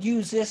thought I would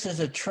use this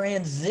as a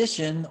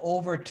transition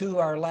over to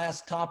our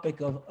last topic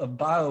of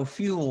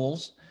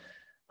biofuels.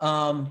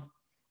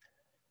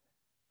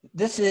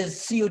 This is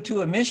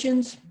CO2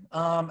 emissions,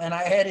 and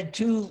I added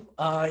two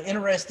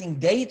interesting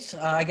dates.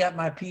 I got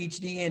my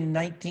PhD in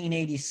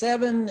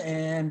 1987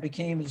 and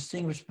became a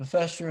distinguished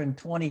professor in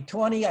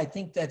 2020. I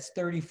think that's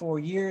 34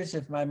 years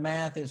if my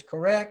math is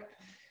correct.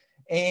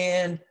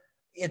 And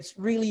it's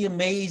really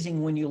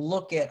amazing when you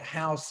look at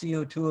how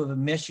CO2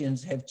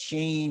 emissions have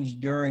changed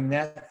during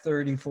that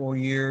 34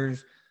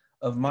 years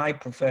of my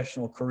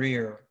professional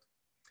career.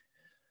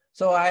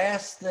 So I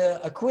asked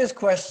a quiz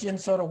question,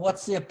 sort of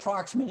what's the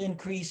approximate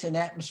increase in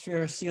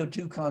atmospheric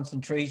CO2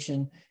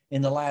 concentration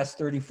in the last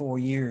 34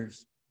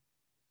 years?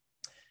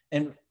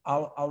 And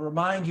I'll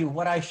remind you,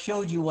 what I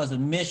showed you was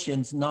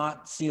emissions,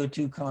 not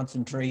CO2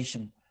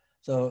 concentration.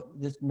 So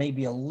this may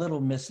be a little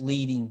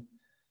misleading.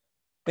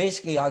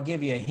 Basically, I'll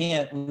give you a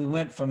hint. We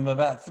went from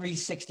about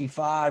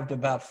 365 to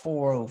about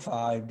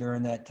 405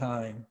 during that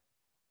time,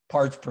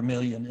 parts per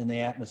million in the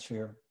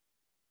atmosphere.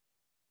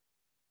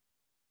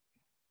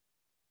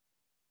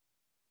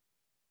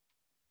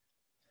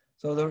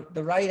 So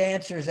the right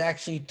answer is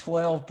actually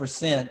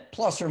 12%,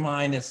 plus or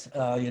minus,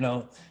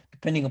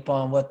 depending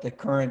upon what the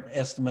current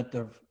estimate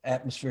of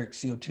atmospheric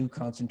CO2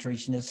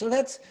 concentration is. So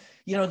that's,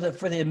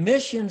 for the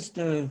emissions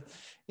to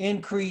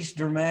increase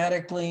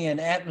dramatically and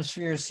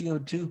atmospheric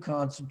CO2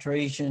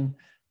 concentration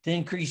to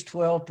increase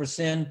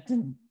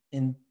 12%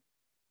 in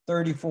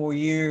 34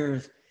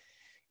 years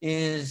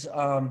is,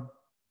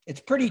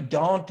 it's pretty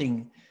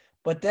daunting,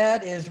 but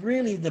that is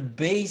really the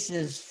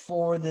basis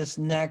for this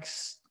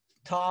next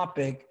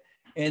topic,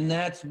 and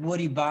that's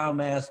woody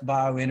biomass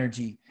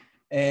bioenergy.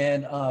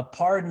 And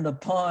pardon the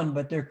pun,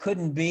 but there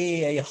couldn't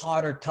be a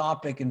hotter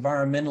topic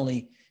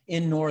environmentally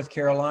in North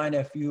Carolina.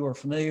 If you are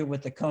familiar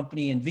with the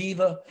company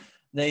Enviva,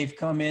 they've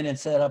come in and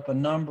set up a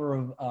number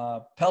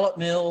of pellet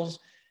mills,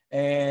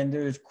 and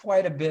there's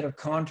quite a bit of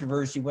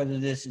controversy whether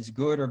this is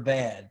good or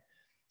bad.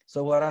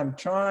 So what I'm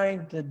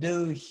trying to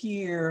do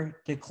here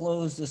to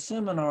close the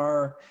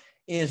seminar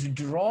is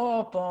draw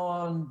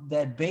upon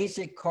that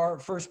basic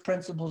first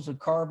principles of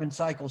carbon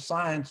cycle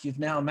science you've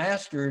now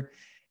mastered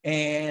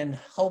and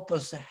help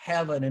us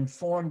have an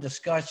informed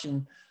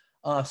discussion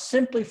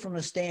simply from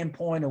the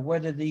standpoint of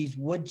whether these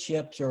wood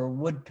chips or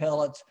wood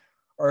pellets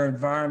are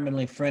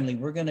environmentally friendly.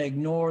 We're going to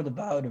ignore the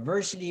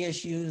biodiversity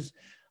issues,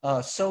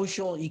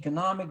 social,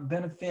 economic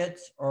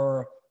benefits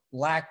or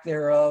lack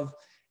thereof,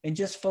 and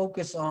just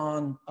focus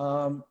on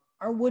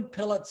our wood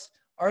pellets,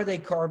 are they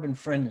carbon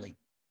friendly?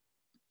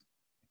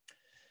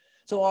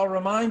 So I'll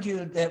remind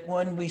you that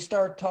when we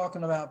start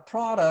talking about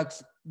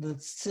products, the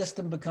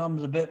system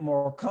becomes a bit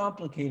more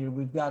complicated.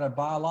 We've got a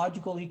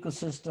biological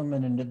ecosystem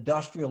and an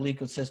industrial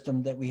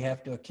ecosystem that we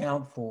have to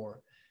account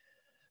for.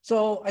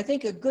 So I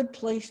think a good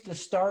place to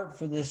start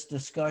for this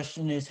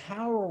discussion is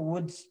how are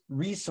wood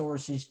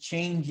resources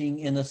changing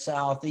in the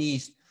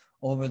Southeast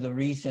over the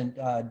recent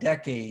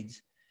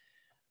decades?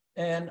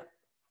 And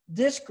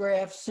this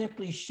graph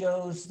simply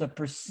shows the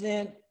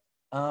percent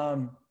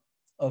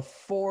of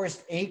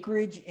forest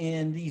acreage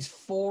in these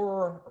 4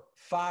 or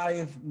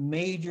 5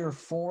 major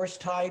forest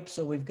types.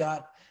 So we've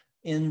got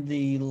in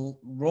the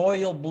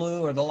royal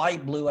blue, or the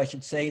light blue, I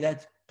should say,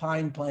 that's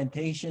pine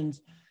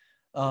plantations.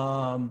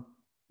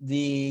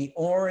 The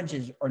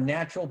orange are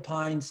natural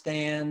pine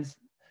stands.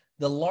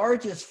 The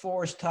largest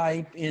forest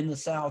type in the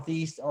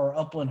Southeast are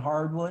upland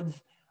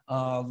hardwoods,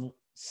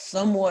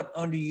 somewhat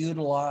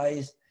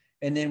underutilized.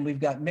 And then we've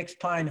got mixed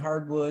pine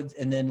hardwoods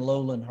and then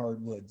lowland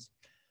hardwoods.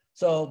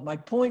 So my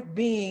point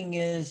being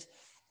is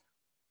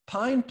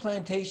pine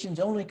plantations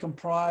only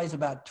comprise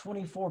about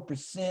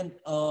 24%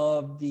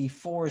 of the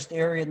forest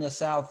area in the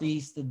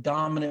Southeast, the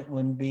dominant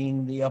one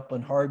being the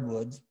upland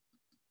hardwoods.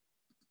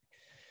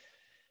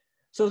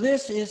 So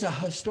this is a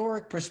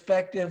historic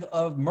perspective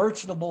of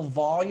merchantable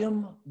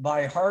volume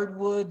by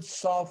hardwoods,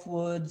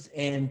 softwoods,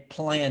 and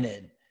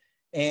planted.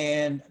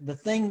 And the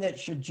thing that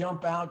should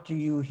jump out to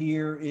you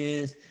here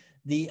is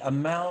the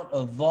amount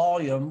of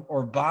volume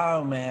or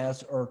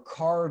biomass or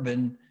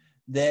carbon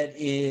that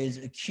is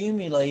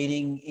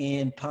accumulating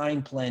in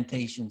pine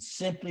plantations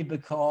simply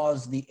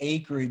because the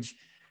acreage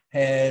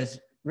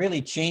has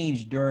really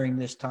changed during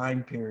this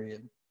time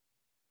period.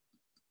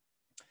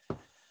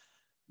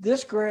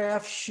 This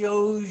graph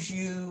shows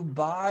you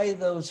by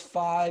those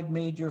 5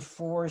 major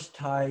forest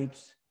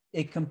types,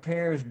 it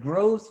compares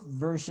growth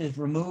versus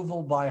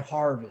removal by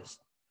harvest.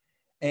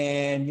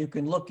 And you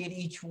can look at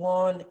each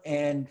one,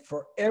 and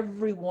for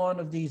every one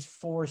of these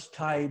forest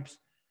types,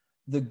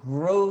 the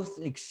growth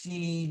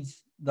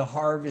exceeds the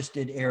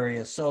harvested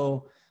area.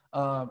 So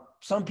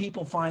some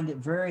people find it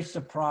very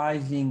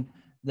surprising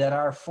that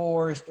our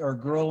forests are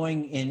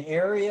growing in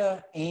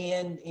area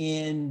and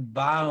in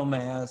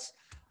biomass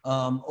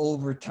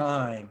over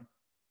time.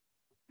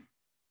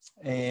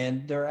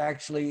 And there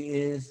actually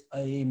is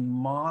a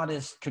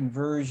modest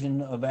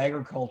conversion of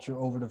agriculture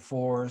over to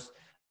forest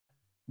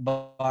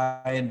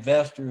by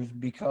investors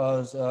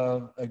because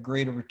of a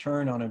greater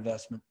return on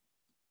investment.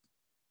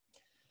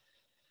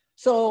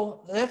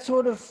 So that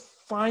sort of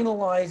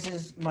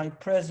finalizes my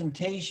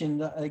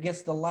presentation. I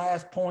guess the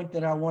last point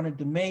that I wanted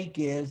to make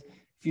is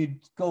if you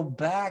go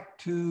back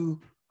to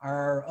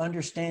our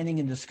understanding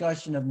and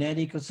discussion of net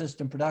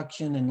ecosystem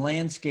production and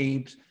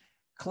landscapes,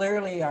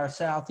 clearly our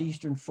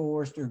southeastern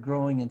forests are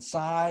growing in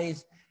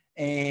size,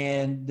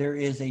 and there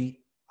is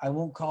I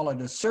won't call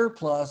it a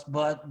surplus,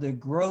 but the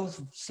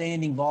growth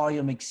standing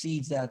volume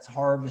exceeds that's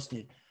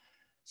harvested.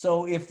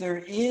 So if there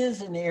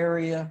is an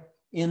area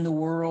in the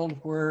world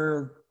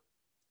where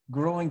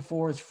growing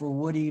forests for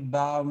woody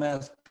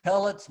biomass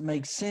pellets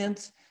makes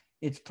sense,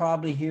 it's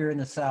probably here in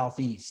the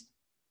Southeast.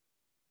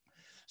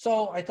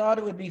 So I thought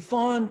it would be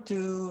fun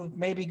to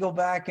maybe go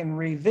back and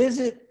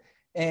revisit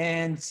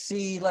and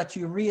let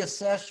you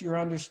reassess your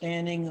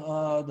understanding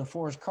of the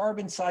forest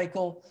carbon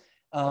cycle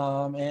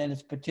and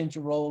its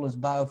potential role as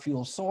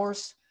biofuel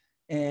source.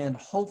 And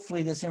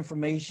hopefully this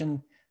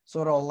information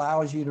sort of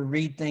allows you to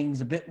read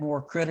things a bit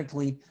more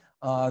critically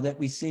that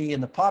we see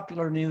in the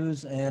popular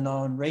news and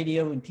on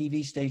radio and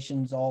TV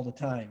stations all the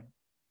time.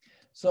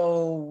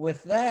 So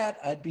with that,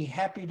 I'd be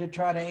happy to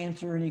try to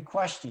answer any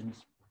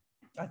questions.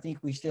 I think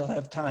we still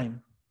have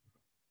time.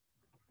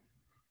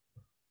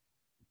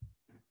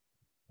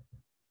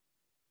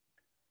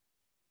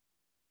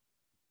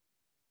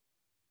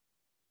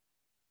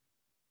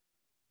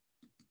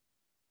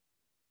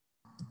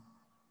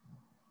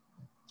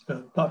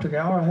 Dr.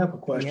 Gower, I have a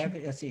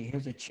question. Let's see,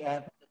 here's a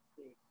chat.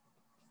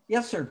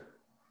 Yes, sir.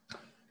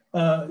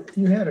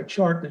 You had a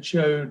chart that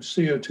showed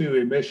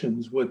CO2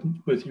 emissions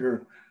with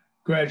your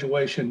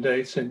graduation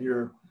dates and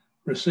your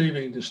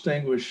receiving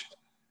distinguished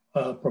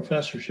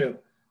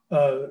professorship.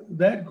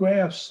 That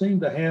graph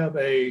seemed to have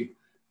a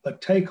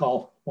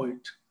takeoff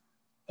point.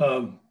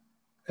 And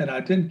I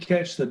didn't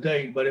catch the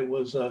date, but it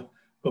was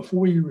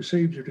before you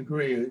received your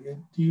degree.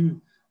 Do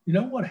you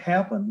know what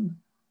happened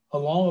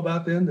along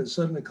about then that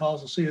suddenly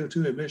caused the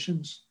CO2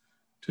 emissions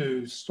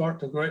to start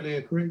to greatly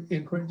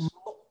increase?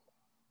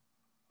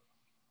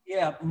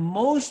 Yeah,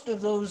 most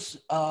of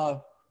those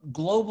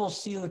global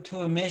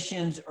CO2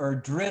 emissions are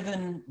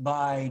driven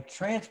by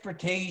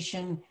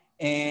transportation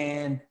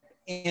and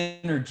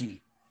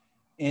energy.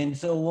 And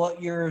so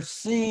what you're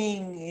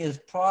seeing is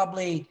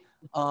probably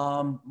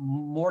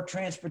more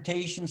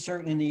transportation,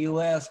 certainly in the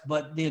US,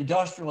 but the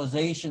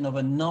industrialization of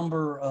a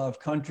number of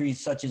countries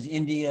such as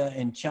India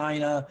and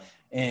China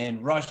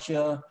and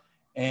Russia.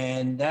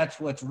 And that's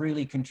what's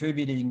really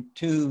contributing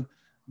to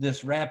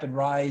this rapid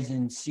rise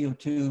in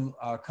CO2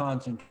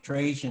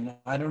 concentration.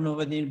 I don't know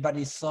whether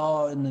anybody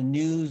saw in the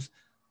news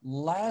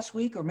last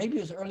week, or maybe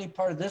it was early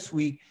part of this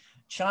week,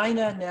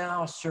 China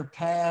now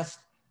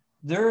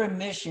their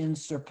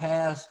emissions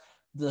surpass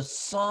the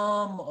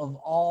sum of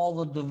all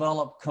the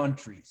developed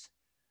countries.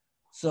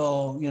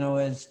 So, you know,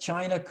 as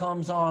China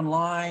comes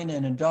online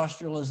and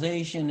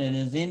industrialization, and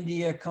as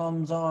India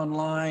comes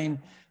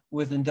online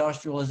with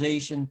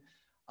industrialization,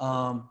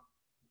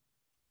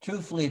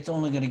 truthfully, it's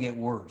only going to get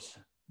worse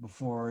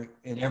before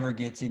it ever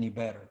gets any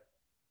better.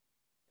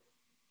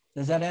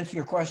 Does that answer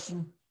your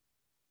question?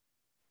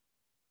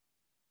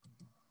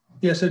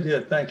 Yes, it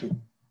did. Thank you.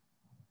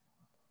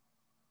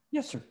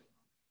 Yes, sir.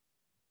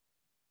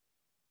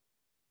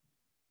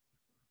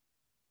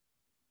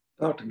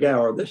 Dr.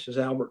 Gower, this is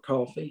Albert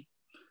Coffey.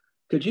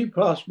 Could you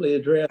possibly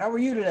address— How are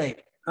you today?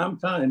 I'm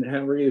fine.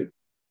 How are you?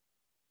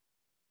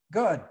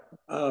 Good.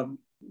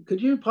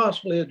 Could you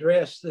possibly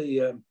address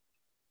the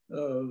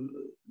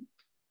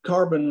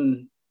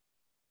carbon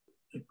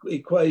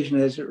equation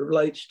as it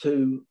relates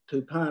to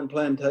pine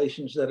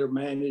plantations that are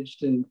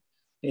managed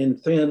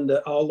and thinned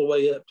all the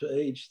way up to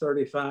age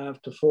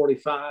 35 to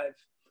 45,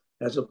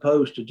 as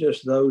opposed to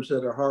just those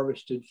that are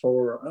harvested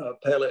for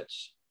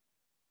pellets?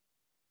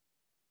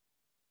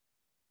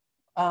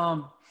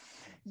 I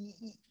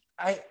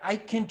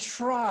can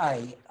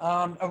try.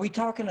 Are we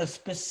talking a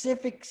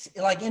specific,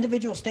 like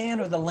individual stand,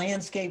 or the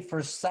landscape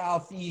for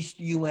Southeast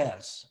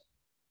US?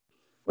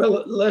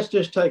 Well, let's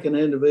just take an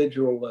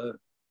individual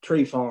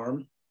tree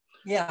farm.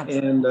 Yeah.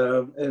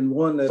 And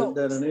one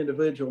that an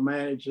individual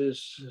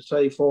manages,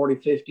 say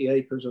 40, 50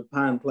 acres of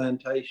pine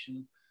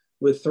plantation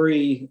with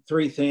three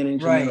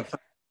thinnings, right, and then a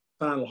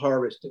final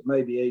harvest at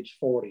maybe age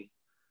 40.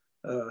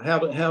 How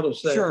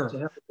does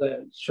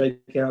that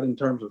shake out in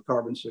terms of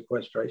carbon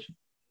sequestration?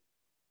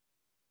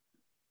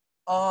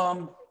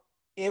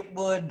 It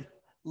would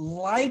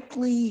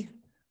likely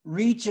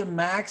reach a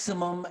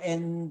maximum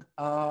in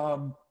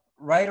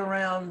right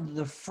around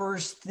the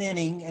first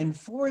thinning, and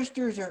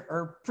foresters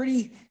are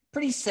pretty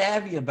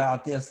savvy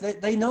about this.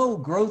 They know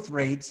growth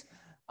rates.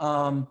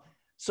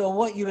 So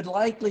what you would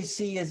likely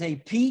see is a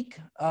peak,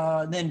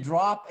 then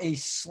drop a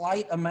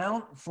slight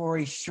amount for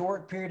a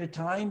short period of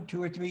time,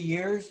 2 or 3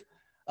 years,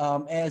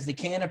 as the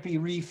canopy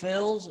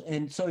refills.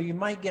 And so you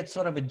might get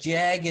sort of a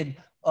jagged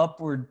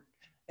upward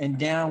and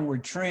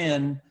downward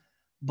trend,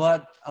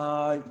 but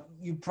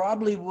you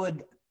probably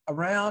would,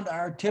 around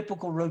our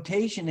typical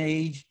rotation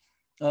age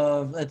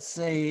of, let's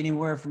say,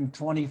 anywhere from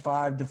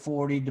 25 to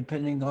 40,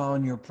 depending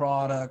on your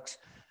products,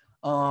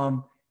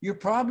 you're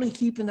probably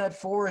keeping that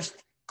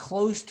forest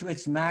close to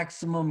its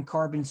maximum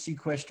carbon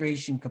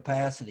sequestration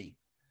capacity,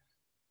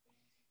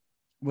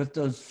 with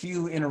those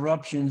few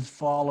interruptions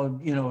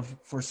followed, you know,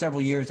 for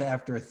several years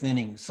after a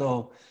thinning.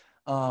 So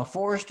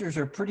foresters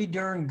are pretty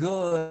darn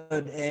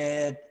good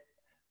at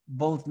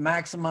both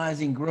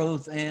maximizing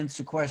growth and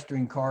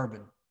sequestering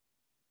carbon.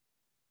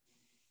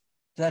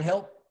 Does that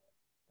help?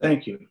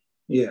 Thank you.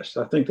 Yes,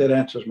 I think that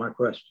answers my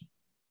question.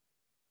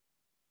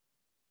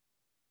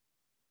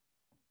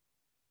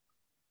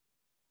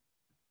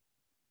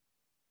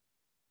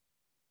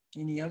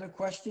 Any other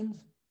questions?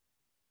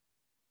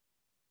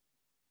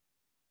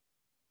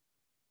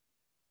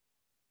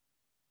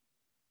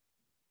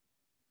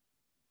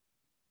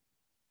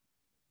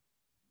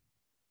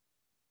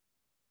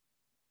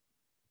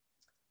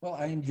 Well,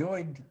 I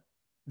enjoyed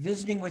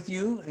visiting with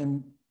you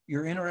and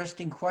your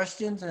interesting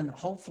questions, and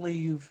hopefully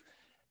you've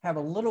have a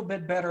little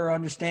bit better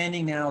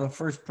understanding now of the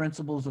first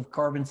principles of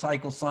carbon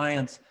cycle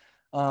science.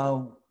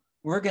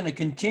 We're going to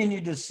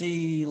continue to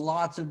see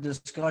lots of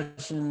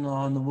discussion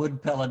on the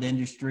wood pellet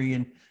industry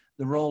and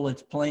the role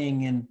it's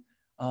playing in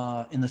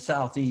the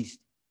Southeast.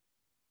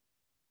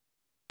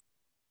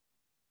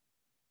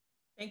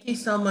 Thank you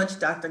so much,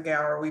 Dr.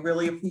 Gower. We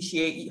really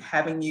appreciate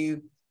having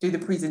you do the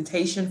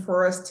presentation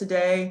for us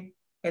today.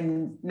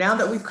 And now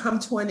that we've come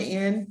to an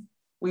end,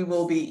 we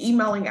will be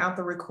emailing out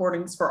the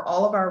recordings for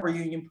all of our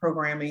reunion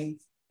programming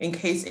in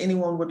case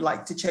anyone would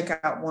like to check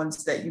out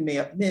ones that you may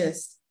have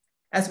missed.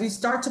 As we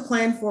start to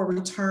plan for a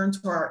return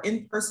to our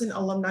in-person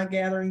alumni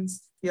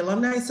gatherings, the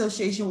Alumni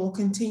Association will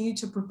continue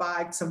to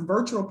provide some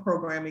virtual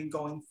programming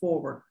going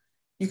forward.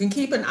 You can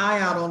keep an eye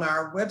out on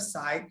our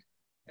website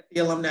at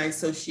the Alumni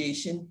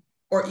Association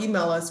or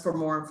email us for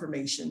more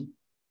information.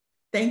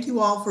 Thank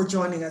you all for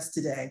joining us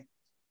today.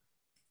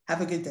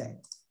 Have a good day.